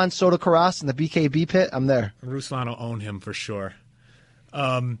Ruslan Sotokaras in the BKB pit. I'm there. Ruslan will own him for sure.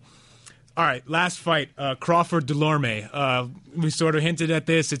 All right, last fight, Crawford Delorme. We sort of hinted at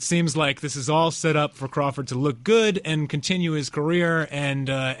this. It seems like this is all set up for Crawford to look good and continue his career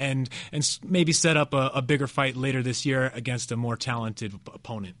and maybe set up a bigger fight later this year against a more talented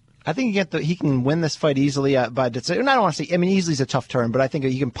opponent. I think he can win this fight easily. But I don't want to say. Easily is a tough term, but I think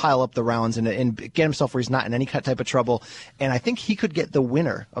he can pile up the rounds and get himself where he's not in any type of trouble. And I think he could get the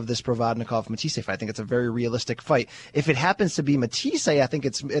winner of this Provodnikov-Matthysse fight. I think it's a very realistic fight. If it happens to be Matthysse, I think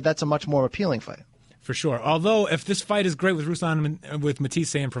that's a much more appealing fight. For sure. Although, if this fight is great with Ruslan, with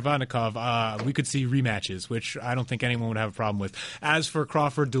Matthysse and Provodnikov, we could see rematches, which I don't think anyone would have a problem with. As for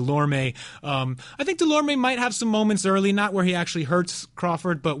Crawford Delorme, I think Delorme might have some moments early, not where he actually hurts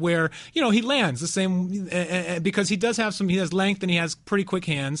Crawford, but where he lands the same because he has length and he has pretty quick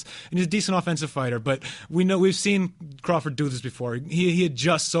hands and he's a decent offensive fighter. But we've seen Crawford do this before. He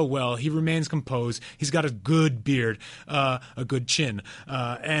adjusts so well. He remains composed. He's got a good beard, a good chin,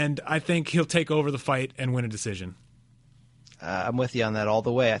 and I think he'll take over the fight and win a decision. I'm with you on that all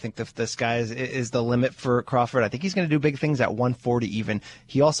the way. I think this guy is the limit for Crawford. I think he's going to do big things at 140 even.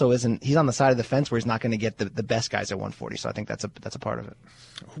 He also isn't. He's on the side of the fence where he's not going to get the best guys at 140. So I think that's a part of it.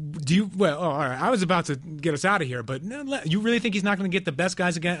 All right. I was about to get us out of here, but you really think he's not going to get the best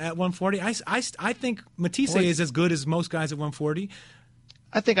guys again at 140? I think Matthysse is as good as most guys at 140.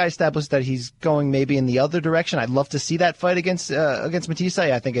 I think I established that he's going maybe in the other direction. I'd love to see that fight against Matthysse.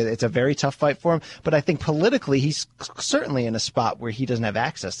 I think it's a very tough fight for him. But I think politically, he's certainly in a spot where he doesn't have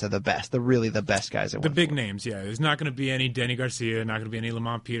access to the best guys. The big names, yeah. There's not going to be any Denny Garcia, not going to be any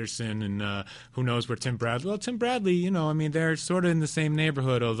Lamont Peterson, and who knows where Tim Bradley. Well, Tim Bradley, they're sort of in the same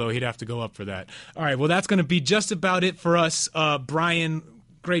neighborhood, although he'd have to go up for that. All right, well, that's going to be just about it for us. Brian,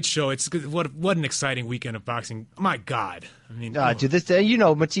 great show. It's what an exciting weekend of boxing. My God. Dude, this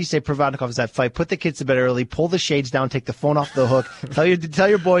Matthysse Provodnikov is that fight. Put the kids to bed early. Pull the shades down. Take the phone off the hook. Tell your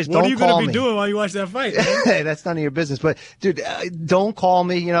boys don't call me. What are you going to be doing while you watch that fight? Hey, that's none of your business. But dude, don't call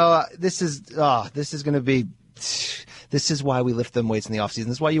me. This is going to be. This is why we lift them weights in the offseason.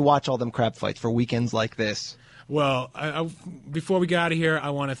 This is why you watch all them crap fights for weekends like this. Well, before we get out of here,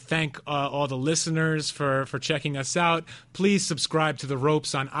 I want to thank all the listeners for checking us out. Please subscribe to The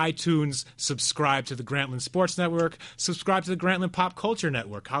Ropes on iTunes. Subscribe to the Grantland Sports Network. Subscribe to the Grantland Pop Culture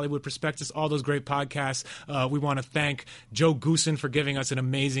Network, Hollywood Prospectus, all those great podcasts. We want to thank Joe Goossen for giving us an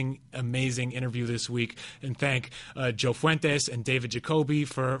amazing, amazing interview this week. And thank Joe Fuentes and David Jacoby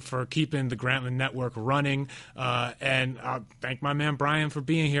for keeping the Grantland Network running. And thank my man Brian for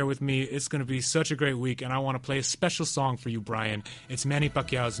being here with me. It's going to be such a great week, and I want to play a special song for you, Brian. It's Manny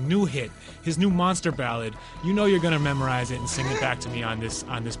Pacquiao's new hit, his new monster ballad. You know you're going to memorize it and sing it back to me on this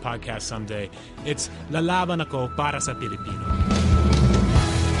podcast someday. It's Lalaban Ako Para sa Pilipino.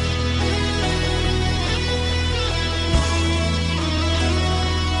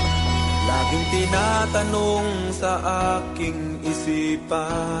 Laging tinatanong sa aking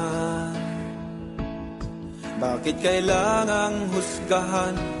isipan, bakit kailangang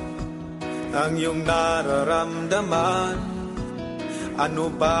husgahan ang iyong nararamdaman? Ano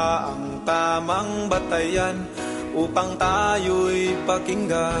ba ang tamang batayan upang tayo'y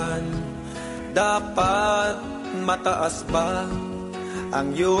pakinggan? Dapat mataas ba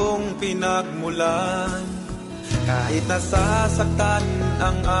ang iyong pinagmulan? Kahit nasasaktan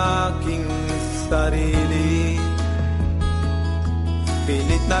ang aking sarili,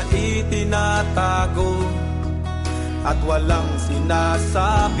 pilit na itinatago at walang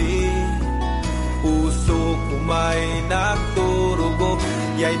sinasabi. Puso ko may nagturugo,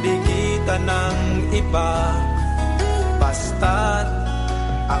 ya'y di kita ng iba. Basta't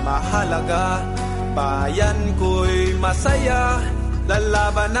ang mahalaga, bayan ko'y masaya.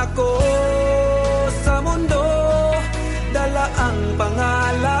 Lalaban ako sa mundo, dala ang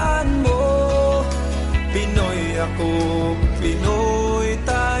pangalan mo. Pinoy ako, Pinoy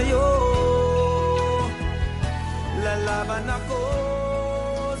tayo. Lalaban ako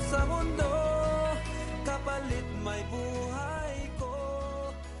sa mundo, kapalit may buhay ko.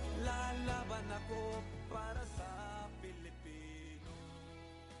 Lalaban ako para sa Pilipino.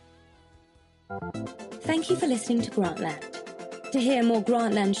 Thank you for listening to Grantland. To hear more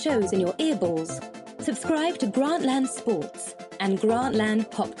Grantland shows in your earballs, subscribe to Grantland Sports and Grantland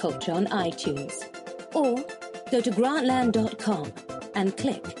Pop Culture on iTunes. Or go to grantland.com and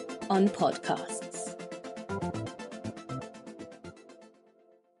click on podcasts.